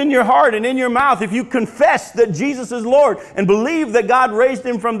you. It's in your heart and in your mouth. If you confess that Jesus is Lord and believe that God raised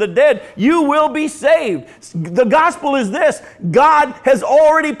him from the dead, you will be saved. The gospel is this. God has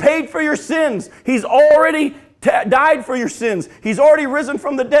already paid for your sins. He's already died for your sins. He's already risen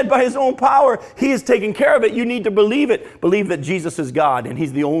from the dead by his own power. He has taken care of it. You need to believe it. Believe that Jesus is God and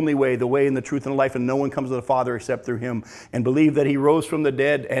he's the only way, the way and the truth and the life, and no one comes to the Father except through him. And believe that he rose from the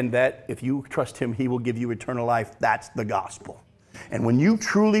dead and that if you trust him, he will give you eternal life. That's the gospel. And when you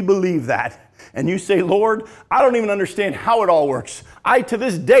truly believe that, and you say, Lord, I don't even understand how it all works. I, to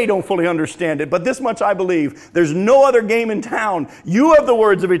this day, don't fully understand it, but this much I believe. There's no other game in town. You have the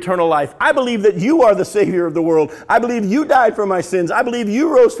words of eternal life. I believe that you are the Savior of the world. I believe you died for my sins. I believe you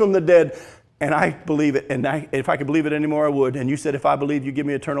rose from the dead. And I believe it. And if I could believe it anymore, I would. And you said, if I believe you give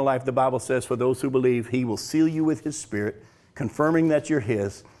me eternal life, the Bible says, for those who believe, he will seal you with his Spirit, confirming that you're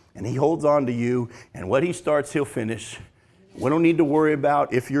his. And he holds on to you. And what he starts, he'll finish. We don't need to worry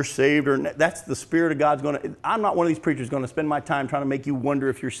about if you're saved or not. That's the Spirit of God's going to. I'm not one of these preachers going to spend my time trying to make you wonder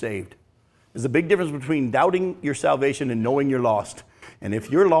if you're saved. There's a big difference between doubting your salvation and knowing you're lost. And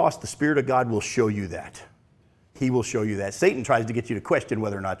if you're lost, the Spirit of God will show you that. He will show you that. Satan tries to get you to question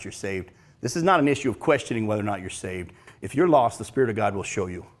whether or not you're saved. This is not an issue of questioning whether or not you're saved. If you're lost, the Spirit of God will show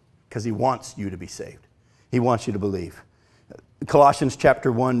you because he wants you to be saved. He wants you to believe. Colossians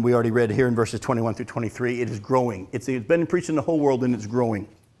chapter 1, we already read here in verses 21 through 23. It is growing. It's been preached in the whole world and it's growing.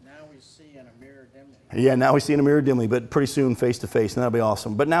 Now we see in a mirror dimly. Yeah, now we see in a mirror dimly, but pretty soon face to face, and that'll be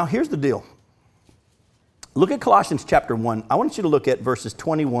awesome. But now here's the deal. Look at Colossians chapter 1. I want you to look at verses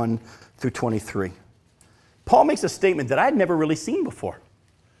 21 through 23. Paul makes a statement that I'd never really seen before.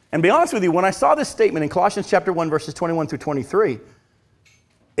 And to be honest with you, when I saw this statement in Colossians chapter 1, verses 21 through 23,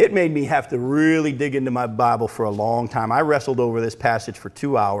 it made me have to really dig into my Bible for a long time. I wrestled over this passage for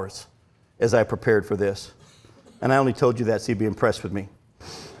 2 hours as I prepared for this. And I only told you that so you'd be impressed with me.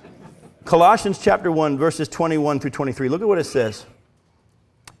 Colossians chapter 1, verses 21 through 23. Look at what it says.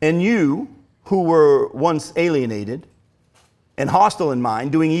 And you who were once alienated and hostile in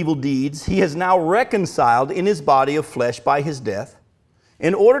mind, doing evil deeds, he has now reconciled in his body of flesh by his death,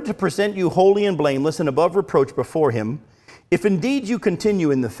 in order to present you holy and blameless and above reproach before him. If indeed you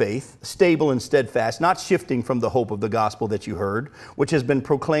continue in the faith, stable and steadfast, not shifting from the hope of the gospel that you heard, which has been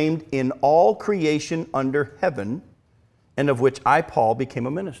proclaimed in all creation under heaven, and of which I, Paul, became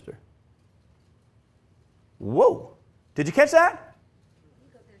a minister. Whoa. Did you catch that?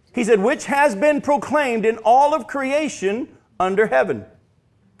 He said, which has been proclaimed in all of creation under heaven.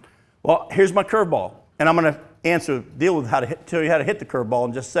 Well, here's my curveball, and I'm going to deal with tell you how to hit the curveball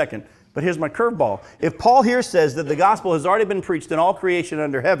in just a second. But here's my curveball. If Paul here says that the gospel has already been preached in all creation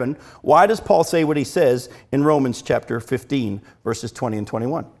under heaven, why does Paul say what he says in Romans chapter 15, verses 20 and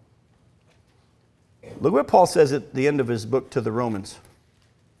 21? Look what Paul says at the end of his book to the Romans.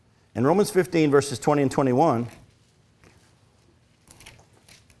 In Romans 15, verses 20 and 21,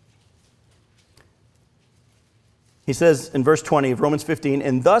 he says in verse 20 of Romans 15,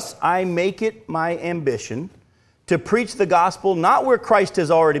 and thus I make it my ambition to preach the gospel, not where Christ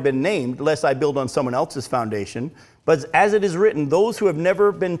has already been named, lest I build on someone else's foundation, but as it is written, those who have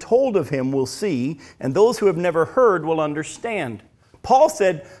never been told of him will see, and those who have never heard will understand. Paul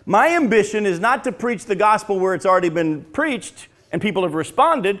said, my ambition is not to preach the gospel where it's already been preached and people have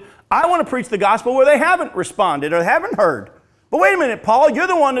responded. I want to preach the gospel where they haven't responded or haven't heard. But wait a minute, Paul, you're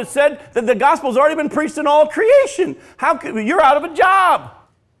the one that said that the gospel's already been preached in all creation. You're out of a job.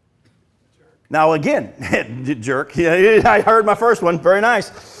 Now again, jerk, I heard my first one, very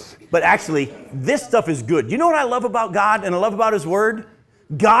nice. But actually, this stuff is good. You know what I love about God and I love about his word?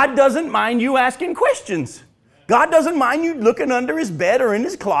 God doesn't mind you asking questions. God doesn't mind you looking under his bed or in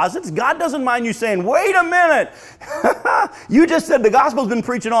his closets. God doesn't mind you saying, wait a minute. You just said the gospel's been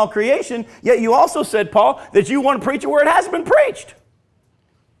preached in all creation, yet you also said, Paul, that you want to preach it where it hasn't been preached.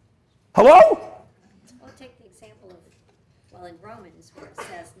 Hello? Well, take the example of, well, in Romans where it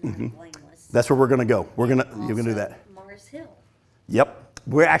says blameless. That's where we're going to go. You're going to do that. Mars Hill. Yep.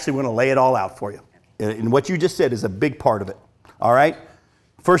 We're actually going to lay it all out for you. And what you just said is a big part of it. All right?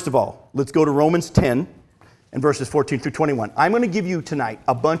 First of all, let's go to Romans 10. And verses 14 through 21. I'm going to give you tonight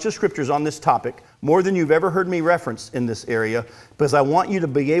a bunch of scriptures on this topic, more than you've ever heard me reference in this area, because I want you to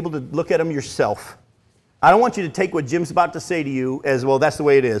be able to look at them yourself. I don't want you to take what Jim's about to say to you as, well, that's the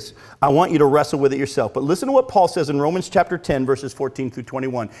way it is. I want you to wrestle with it yourself. But listen to what Paul says in Romans chapter 10, verses 14 through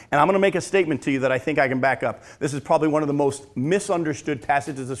 21. And I'm going to make a statement to you that I think I can back up. This is probably one of the most misunderstood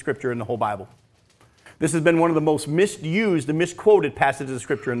passages of Scripture in the whole Bible. This has been one of the most misused and misquoted passages of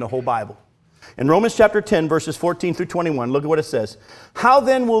Scripture in the whole Bible. In Romans chapter 10, verses 14 through 21, look at what it says. How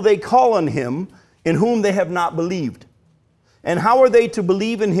then will they call on him in whom they have not believed? And how are they to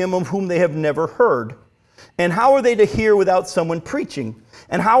believe in him of whom they have never heard? And how are they to hear without someone preaching?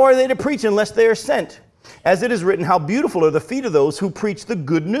 And how are they to preach unless they are sent? As it is written, how beautiful are the feet of those who preach the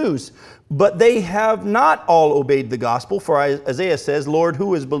good news. But they have not all obeyed the gospel. For Isaiah says, Lord,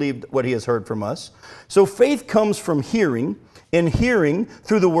 who has believed what he has heard from us? So faith comes from hearing, and hearing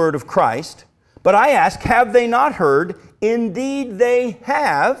through the word of Christ. But I ask, have they not heard? Indeed they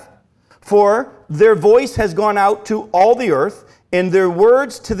have, for their voice has gone out to all the earth, and their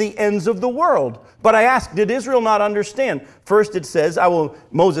words to the ends of the world. But I ask, did Israel not understand? First it says,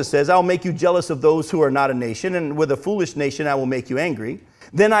 Moses says, I will make you jealous of those who are not a nation, and with a foolish nation I will make you angry.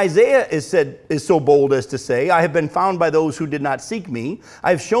 Then Isaiah is so bold as to say, I have been found by those who did not seek me.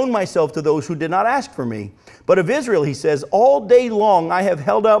 I have shown myself to those who did not ask for me. But of Israel, he says, all day long I have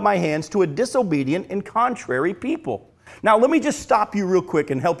held out my hands to a disobedient and contrary people. Now, let me just stop you real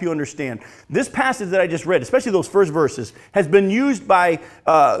quick and help you understand. This passage that I just read, especially those first verses, has been used by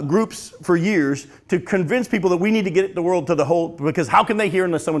groups for years to convince people that we need to get the world to the whole, because how can they hear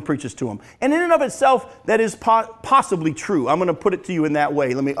unless someone preaches to them? And in and of itself, that is possibly true. I'm going to put it to you in that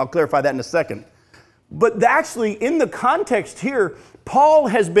way. I'll clarify that in a second. But actually, in the context here, Paul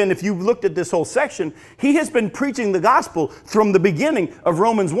has been, if you've looked at this whole section, he has been preaching the gospel from the beginning of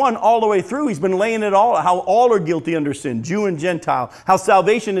Romans 1 all the way through. He's been laying it all, how all are guilty under sin, Jew and Gentile, how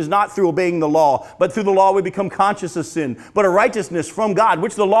salvation is not through obeying the law, but through the law we become conscious of sin, but a righteousness from God,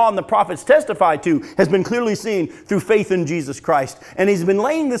 which the law and the prophets testify to, has been clearly seen through faith in Jesus Christ. And he's been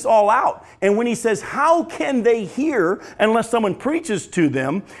laying this all out. And when he says, how can they hear unless someone preaches to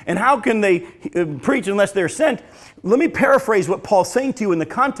them? And how can they preach unless they're sent? Let me paraphrase what Paul's saying to you in the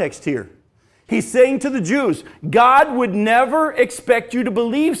context here. He's saying to the Jews, God would never expect you to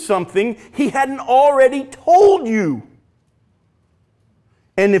believe something he hadn't already told you.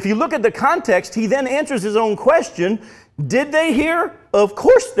 And if you look at the context, he then answers his own question. Did they hear? Of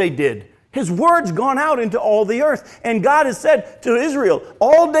course they did. His word's gone out into all the earth. And God has said to Israel,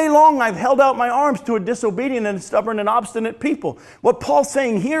 all day long I've held out my arms to a disobedient and stubborn and obstinate people. What Paul's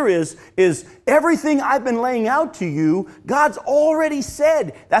saying here is everything I've been laying out to you, God's already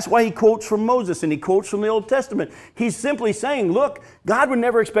said. That's why he quotes from Moses and he quotes from the Old Testament. He's simply saying, look, God would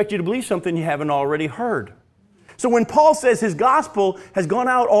never expect you to believe something you haven't already heard. So when Paul says his gospel has gone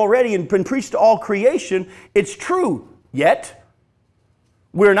out already and been preached to all creation, it's true. Yet,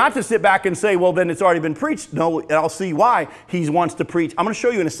 we're not to sit back and say, well, then it's already been preached. No, I'll see why he wants to preach. I'm going to show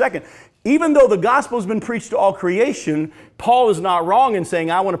you in a second. Even though the gospel has been preached to all creation, Paul is not wrong in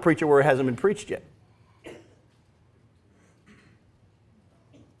saying, I want to preach it where it hasn't been preached yet.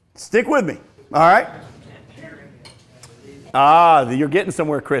 Stick with me, all right? You're getting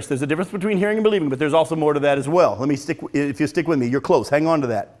somewhere, Chris. There's a difference between hearing and believing, but there's also more to that as well. If you stick with me, you're close. Hang on to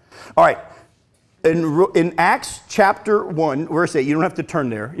that. All right. In Acts chapter 1, verse 8, you don't have to turn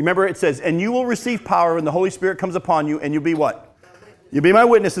there. Remember it says, and you will receive power when the Holy Spirit comes upon you, and you'll be what? You'll be my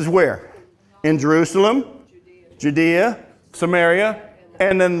witnesses where? In Jerusalem, Judea, Samaria,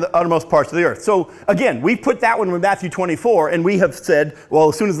 and then the uttermost parts of the earth. So again, we put that one in Matthew 24, and we have said, well,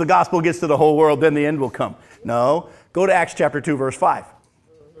 as soon as the gospel gets to the whole world, then the end will come. No, go to Acts chapter 2, verse 5.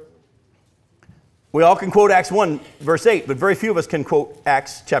 We all can quote Acts 1, verse 8, but very few of us can quote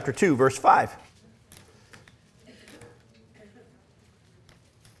Acts chapter 2, verse 5.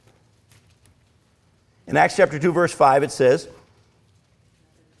 In Acts chapter 2, verse 5, it says,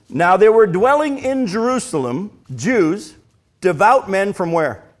 now there were dwelling in Jerusalem Jews, devout men from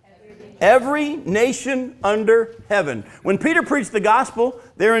where? Every nation under heaven. When Peter preached the gospel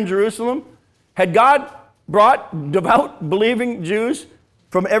there in Jerusalem, had God brought devout, believing Jews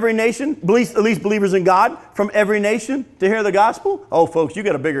from every nation, at least believers in God, from every nation to hear the gospel? Oh, folks, you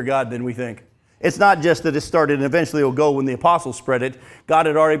got a bigger God than we think. It's not just that it started and eventually will go when the apostles spread it. God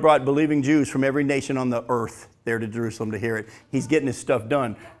had already brought believing Jews from every nation on the earth there to Jerusalem to hear it. He's getting his stuff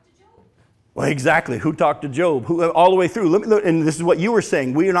done. Well, exactly. Who talked to Job? Who, all the way through. Let me look, and this is what you were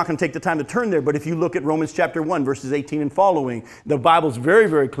saying. We are not going to take the time to turn there, but if you look at Romans chapter 1, verses 18 and following, the Bible's very,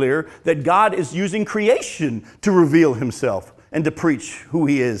 very clear that God is using creation to reveal himself and to preach who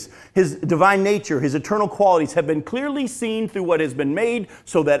he is. His divine nature, his eternal qualities have been clearly seen through what has been made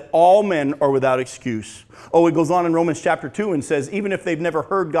so that all men are without excuse. Oh, it goes on in Romans chapter 2 and says, even if they've never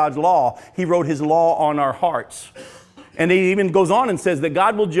heard God's law, he wrote his law on our hearts. And he even goes on and says that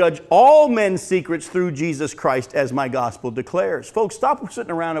God will judge all men's secrets through Jesus Christ, as my gospel declares. Folks, stop sitting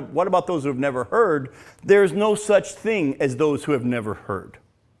around. What about those who have never heard? There's no such thing as those who have never heard.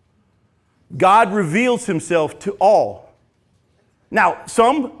 God reveals himself to all. Now,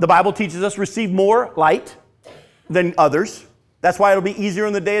 some, the Bible teaches us, receive more light than others. That's why it'll be easier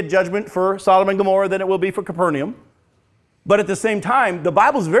in the day of judgment for Sodom and Gomorrah than it will be for Capernaum. But at the same time, the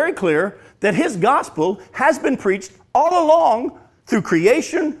Bible's very clear that his gospel has been preached all along through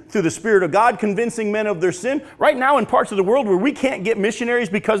creation, through the Spirit of God, convincing men of their sin. Right now in parts of the world where we can't get missionaries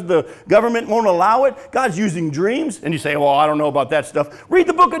because the government won't allow it, God's using dreams. And you say, well, I don't know about that stuff. Read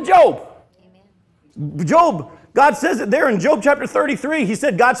the book of Job. Amen. Job, God says it there in Job chapter 33. He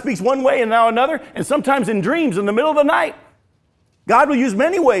said God speaks one way and now another, and sometimes in dreams in the middle of the night. God will use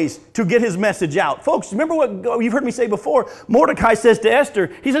many ways to get his message out. Folks, remember what you've heard me say before. Mordecai says to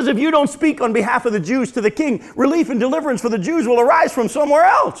Esther, he says, if you don't speak on behalf of the Jews to the king, relief and deliverance for the Jews will arise from somewhere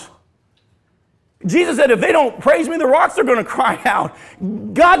else. Jesus said, if they don't praise me, the rocks are going to cry out.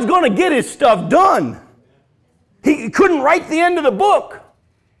 God's going to get his stuff done. He couldn't write the end of the book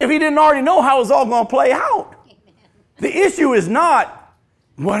if he didn't already know how it was all going to play out. The issue is not,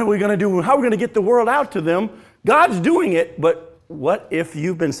 what are we going to do? How are we going to get the world out to them? God's doing it, but what if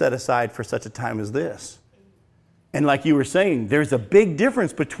you've been set aside for such a time as this? And like you were saying, there's a big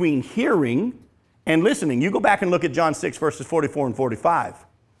difference between hearing and listening. You go back and look at John 6, verses 44 and 45.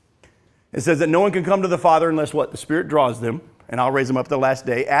 It says that no one can come to the Father unless what? The Spirit draws them, and I'll raise them up the last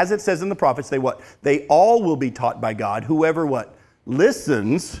day. As it says in the prophets, they what? They all will be taught by God. Whoever what?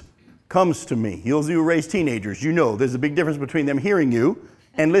 Listens comes to me. Those of you who raise teenagers, you know there's a big difference between them hearing you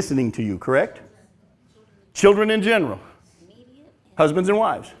and listening to you, correct? Children in general. Husbands and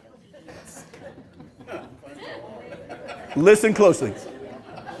wives. Listen closely.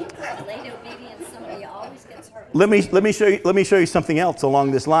 Late obedience, somebody always gets hurt. Let me show you something else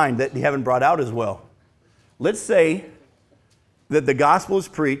along this line that you haven't brought out as well. Let's say that the gospel is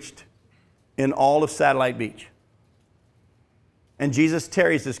preached in all of Satellite Beach, and Jesus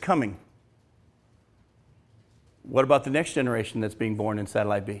tarries his coming. What about the next generation that's being born in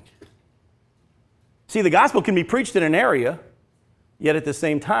Satellite Beach? See, the gospel can be preached in an area, yet at the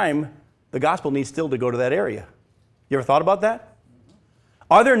same time, the gospel needs still to go to that area. You ever thought about that?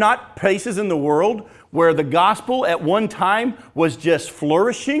 Are there not places in the world where the gospel at one time was just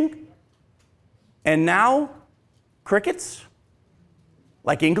flourishing and now crickets?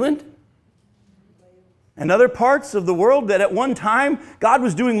 Like England? And other parts of the world that at one time God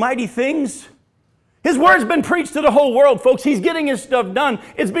was doing mighty things? His word's been preached to the whole world, folks. He's getting his stuff done.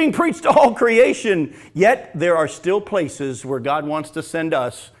 It's being preached to all creation. Yet there are still places where God wants to send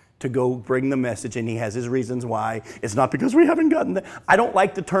us to go bring the message, and he has his reasons why. It's not because we haven't gotten there. I don't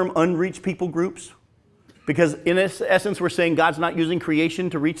like the term unreached people groups, because in essence we're saying God's not using creation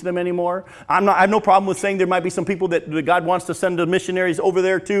to reach them anymore. I have no problem with saying there might be some people that God wants to send the missionaries over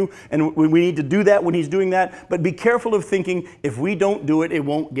there to, and we need to do that when he's doing that. But be careful of thinking if we don't do it, it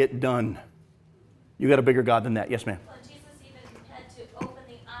won't get done. You got a bigger God than that. Yes, ma'am. Well, Jesus even had to open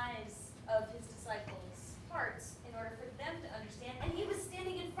the eyes of his disciples' hearts in order for them to understand. And he was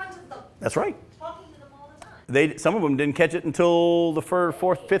standing in front of them. That's right. Talking to them all the time. Some of them didn't catch it until the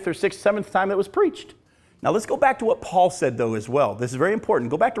fourth, fifth, or sixth, seventh time it was preached. Now let's go back to what Paul said, though, as well. This is very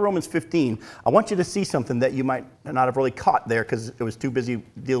important. Go back to Romans 15. I want you to see something that you might not have really caught there because it was too busy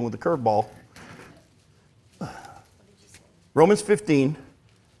dealing with the curveball. Romans 15,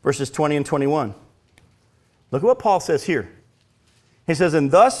 verses 20 and 21. Look at what Paul says here. He says, and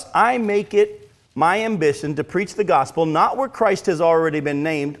thus I make it my ambition to preach the gospel, not where Christ has already been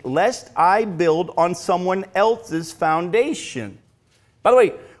named, lest I build on someone else's foundation. By the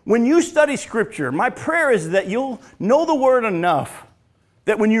way, when you study Scripture, my prayer is that you'll know the Word enough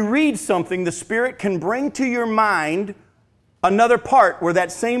that when you read something, the Spirit can bring to your mind another part where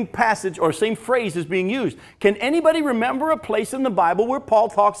that same passage or same phrase is being used. Can anybody remember a place in the Bible where Paul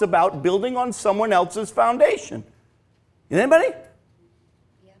talks about building on someone else's foundation? Anybody?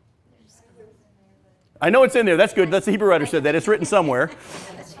 I know it's in there. That's good. That's the Hebrew writer said that. It's written somewhere.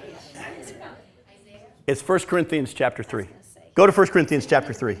 It's 1 Corinthians chapter 3. Go to 1 Corinthians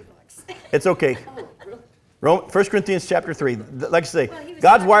chapter 3. It's okay. 1 Corinthians chapter 3. Like I say,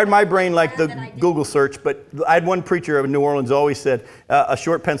 God's wired my brain like the Google search, but I had one preacher in New Orleans always said, a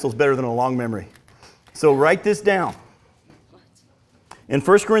short pencil is better than a long memory. So write this down. In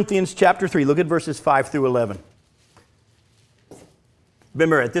 1 Corinthians chapter 3, look at verses 5 through 11.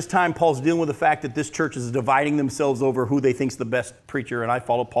 Remember, at this time, Paul's dealing with the fact that this church is dividing themselves over who they think's the best preacher, and I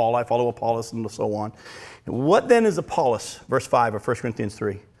follow Paul, I follow Apollos, and so on. What then is Apollos? Verse 5 of 1 Corinthians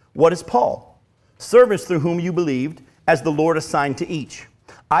 3. What is Paul? Servants through whom you believed, as the Lord assigned to each.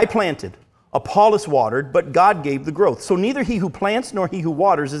 I planted, Apollos watered, but God gave the growth. So neither he who plants nor he who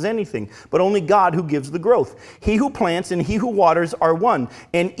waters is anything, but only God who gives the growth. He who plants and he who waters are one,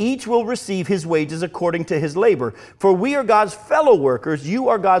 and each will receive his wages according to his labor. For we are God's fellow workers, you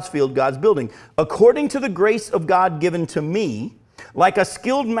are God's field, God's building. According to the grace of God given to me, like a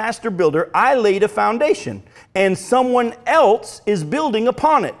skilled master builder, I laid a foundation, and someone else is building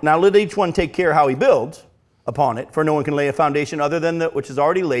upon it. Now let each one take care how he builds upon it, for no one can lay a foundation other than that which is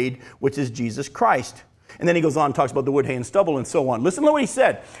already laid, which is Jesus Christ. And then he goes on and talks about the wood, hay, and stubble, and so on. Listen to what he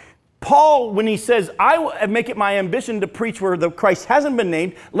said. Paul, when he says, I make it my ambition to preach where the Christ hasn't been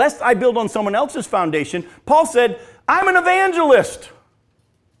named, lest I build on someone else's foundation, Paul said, I'm an evangelist.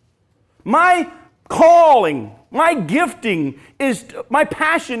 My calling, my gifting, my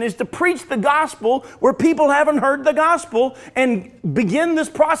passion is to preach the gospel where people haven't heard the gospel and begin this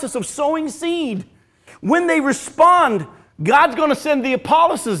process of sowing seed. When they respond, God's going to send the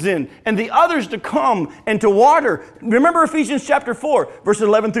Apolloses in and the others to come and to water. Remember Ephesians chapter 4, verses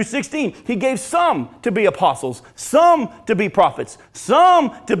 11 through 16. He gave some to be apostles, some to be prophets,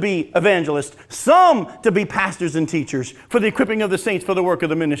 some to be evangelists, some to be pastors and teachers for the equipping of the saints for the work of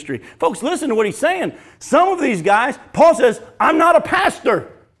the ministry. Folks, listen to what he's saying. Some of these guys, Paul says, I'm not a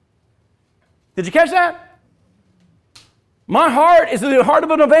pastor. Did you catch that? My heart is the heart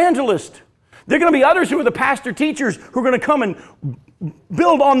of an evangelist. There are going to be others who are the pastor teachers who are going to come and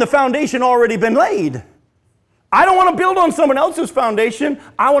build on the foundation already been laid. I don't want to build on someone else's foundation.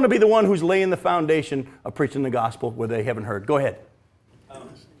 I want to be the one who's laying the foundation of preaching the gospel where they haven't heard. Go ahead.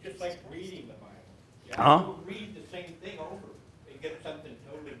 Just like reading the Bible. You Uh-huh. read the same thing over and get something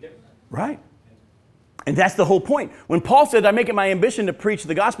totally different. Right. And that's the whole point. When Paul said, I make it my ambition to preach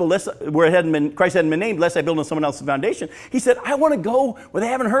the gospel where Christ hadn't been named, lest I build on someone else's foundation, he said, I want to go where they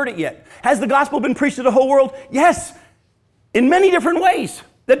haven't heard it yet. Has the gospel been preached to the whole world? Yes, in many different ways.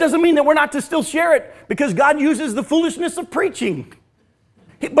 That doesn't mean that we're not to still share it, because God uses the foolishness of preaching.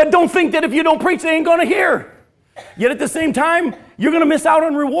 But don't think that if you don't preach, they ain't going to hear. Yet at the same time, you're going to miss out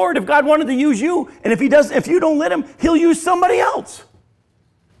on reward if God wanted to use you. And if you don't let him, he'll use somebody else.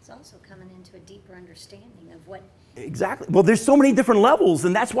 It's also coming into a deeper understanding of what. Exactly. Well, there's so many different levels,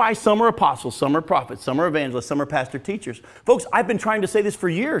 and that's why some are apostles, some are prophets, some are evangelists, some are pastor teachers. Folks, I've been trying to say this for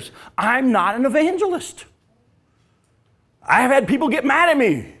years. I'm not an evangelist. I have had people get mad at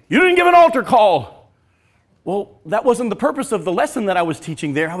me. You didn't give an altar call. Well, that wasn't the purpose of the lesson that I was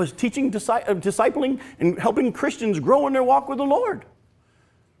teaching there. I was teaching discipling and helping Christians grow in their walk with the Lord.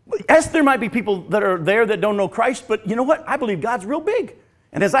 Yes, there might be people that are there that don't know Christ, but you know what? I believe God's real big.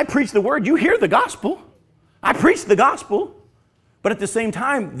 And as I preach the word, you hear the gospel. I preach the gospel. But at the same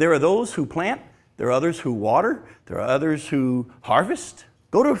time, there are those who plant, there are others who water, there are others who harvest.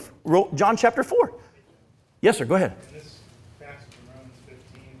 Go to John chapter 4. Yes, sir, go ahead. In this passage in Romans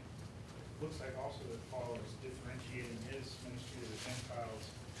 15, looks like also that Paul is differentiating his ministry to the Gentiles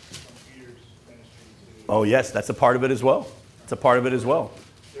from Peter's ministry to... Oh, yes, that's a part of it as well. It's a part of it as well.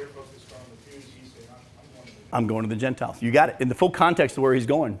 They're focused on the Jews. He's saying, I'm going to the Gentiles. You got it. In the full context of where he's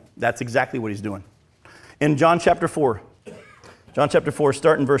going, that's exactly what he's doing. In John chapter 4,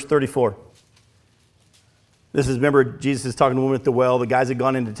 start in verse 34. This is, remember, Jesus is talking to the woman at the well. The guys had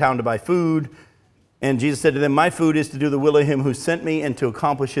gone into town to buy food. And Jesus said to them, my food is to do the will of him who sent me and to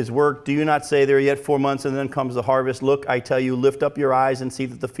accomplish his work. Do you not say there are yet 4 months and then comes the harvest? Look, I tell you, lift up your eyes and see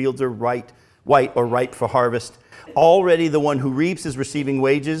that the fields are white or ripe for harvest. Already the one who reaps is receiving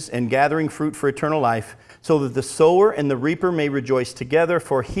wages and gathering fruit for eternal life, so that the sower and the reaper may rejoice together.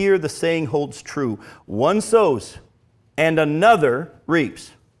 For here the saying holds true, one sows and another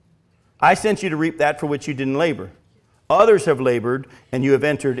reaps. I sent you to reap that for which you didn't labor. Others have labored, and you have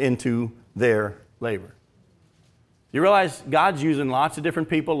entered into their labor. You realize God's using lots of different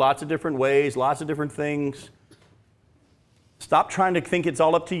people, lots of different ways, lots of different things. Stop trying to think it's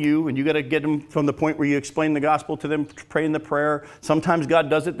all up to you, and you got to get them from the point where you explain the gospel to them, praying the prayer. Sometimes God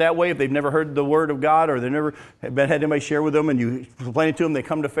does it that way if they've never heard the word of God or they've never had anybody share with them, and you explain it to them, they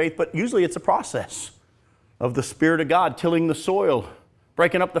come to faith. But usually it's a process of the Spirit of God tilling the soil,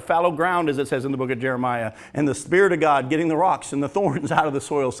 breaking up the fallow ground, as it says in the book of Jeremiah, and the Spirit of God getting the rocks and the thorns out of the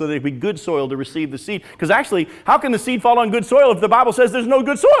soil so that it be good soil to receive the seed. Because actually, how can the seed fall on good soil if the Bible says there's no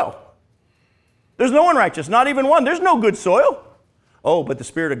good soil? There's no one righteous, not even one. There's no good soil. Oh, but the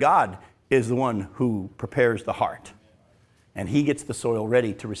Spirit of God is the one who prepares the heart. And he gets the soil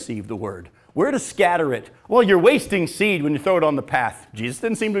ready to receive the word. Where to scatter it? Well, you're wasting seed when you throw it on the path. Jesus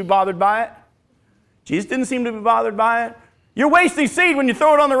didn't seem to be bothered by it. Jesus didn't seem to be bothered by it. You're wasting seed when you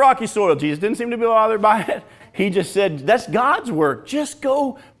throw it on the rocky soil. Jesus didn't seem to be bothered by it. He just said, that's God's work. Just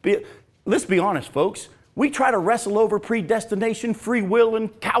go. Let's be honest, folks. We try to wrestle over predestination, free will,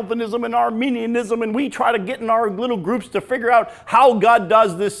 and Calvinism and Arminianism, and we try to get in our little groups to figure out how God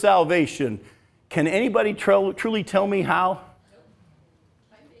does this salvation. Can anybody truly tell me how?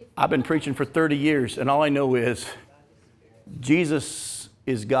 I've been preaching for 30 years, and all I know is Jesus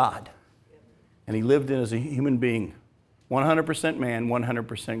is God, and he lived as a human being, 100% man,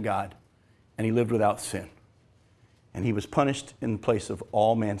 100% God, and he lived without sin. And he was punished in place of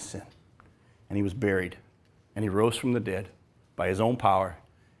all man's sin. And he was buried, and he rose from the dead by his own power,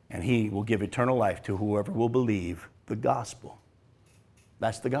 and he will give eternal life to whoever will believe the gospel.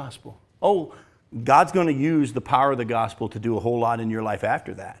 That's the gospel. Oh, God's going to use the power of the gospel to do a whole lot in your life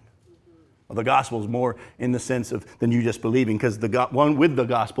after that. Well, the gospel is more in the sense of than you just believing, because one with the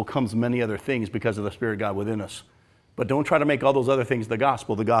gospel comes many other things because of the Spirit of God within us. But don't try to make all those other things the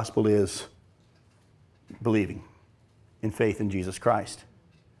gospel. The gospel is believing in faith in Jesus Christ.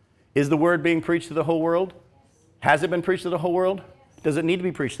 Is the word being preached to the whole world? Has it been preached to the whole world? Does it need to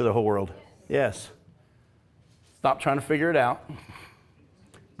be preached to the whole world? Yes. Stop trying to figure it out.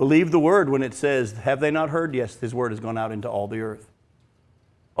 Believe the word when it says, have they not heard? Yes, his word has gone out into all the earth.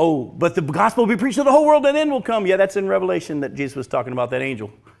 Oh, but the gospel will be preached to the whole world and then will come. Yeah, that's in Revelation that Jesus was talking about that angel.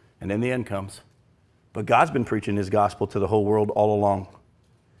 And then the end comes. But God's been preaching his gospel to the whole world all along.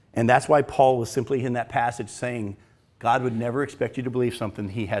 And that's why Paul was simply in that passage saying, God would never expect you to believe something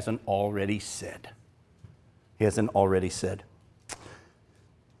he hasn't already said. He hasn't already said.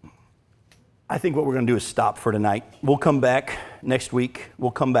 I think what we're going to do is stop for tonight. We'll come back next week. We'll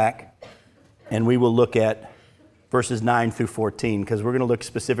come back and we will look at verses 9 through 14, because we're going to look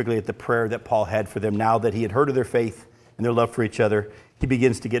specifically at the prayer that Paul had for them now that he had heard of their faith and their love for each other. He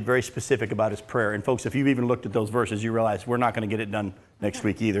begins to get very specific about his prayer. And folks, if you've even looked at those verses, you realize we're not going to get it done next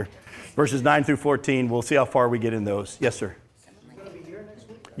week either. Verses 9 through 14, we'll see how far we get in those. Yes, sir.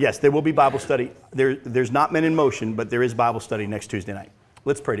 Yes, there will be Bible study. There's not Men in Motion, but there is Bible study next Tuesday night.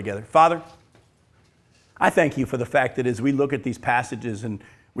 Let's pray together. Father, I thank you for the fact that as we look at these passages and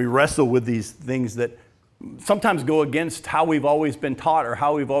we wrestle with these things that sometimes go against how we've always been taught or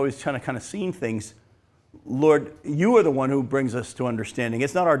how we've always kind of seen things, Lord, you are the one who brings us to understanding.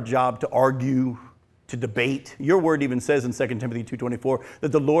 It's not our job to argue, to debate. Your word even says in 2 Timothy 2:24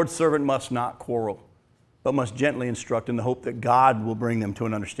 that the Lord's servant must not quarrel, but must gently instruct in the hope that God will bring them to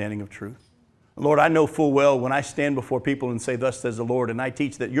an understanding of truth. Lord, I know full well when I stand before people and say, thus says the Lord, and I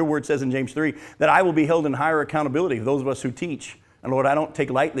teach that your word says in James 3 that I will be held in higher accountability for those of us who teach. And Lord, I don't take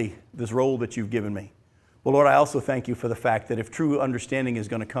lightly this role that you've given me. Well, Lord, I also thank you for the fact that if true understanding is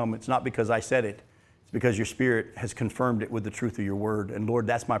going to come, it's not because I said it. It's because your Spirit has confirmed it with the truth of your word. And Lord,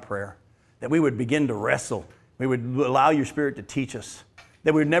 that's my prayer, that we would begin to wrestle. We would allow your Spirit to teach us,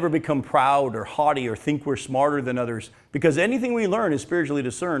 that we would never become proud or haughty or think we're smarter than others, because anything we learn is spiritually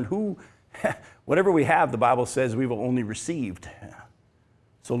discerned. Whatever we have, the Bible says we've only received.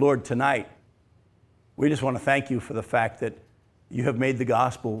 So Lord, tonight, we just want to thank you for the fact that you have made the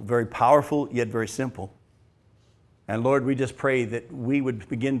gospel very powerful, yet very simple. And Lord, we just pray that we would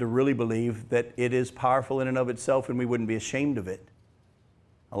begin to really believe that it is powerful in and of itself and we wouldn't be ashamed of it.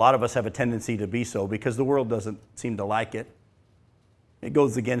 A lot of us have a tendency to be so because the world doesn't seem to like it. It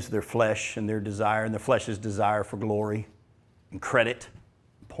goes against their flesh and their desire, and their flesh's desire for glory and credit,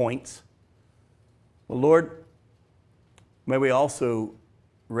 points. Well, Lord, may we also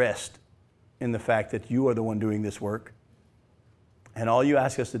rest in the fact that you are the one doing this work. And all you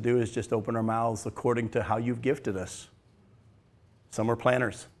ask us to do is just open our mouths according to how you've gifted us. Some are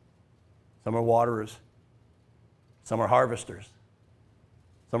planters. Some are waterers. Some are harvesters.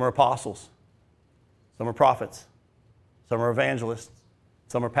 Some are apostles. Some are prophets. Some are evangelists.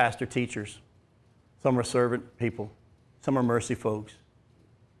 Some are pastor teachers. Some are servant people. Some are mercy folks.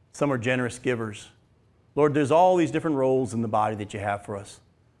 Some are generous givers. Lord, there's all these different roles in the body that you have for us.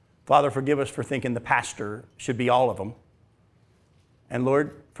 Father, forgive us for thinking the pastor should be all of them. And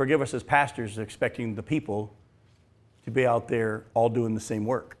Lord, forgive us as pastors expecting the people to be out there all doing the same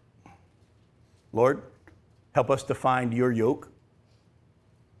work. Lord, help us to find your yoke.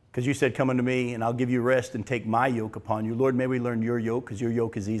 Because you said, come unto me and I'll give you rest and take my yoke upon you. Lord, may we learn your yoke because your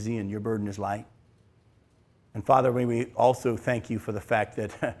yoke is easy and your burden is light. And Father, may we also thank you for the fact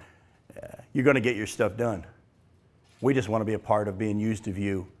that you're going to get your stuff done. We just want to be a part of being used of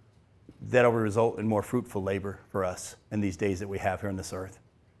you. That'll result in more fruitful labor for us in these days that we have here on this earth.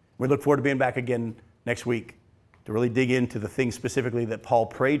 We look forward to being back again next week to really dig into the things specifically that Paul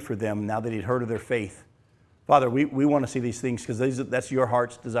prayed for them now that he'd heard of their faith. Father, we want to see these things because that's your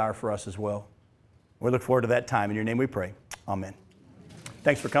heart's desire for us as well. We look forward to that time. In your name we pray. Amen.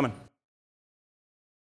 Thanks for coming.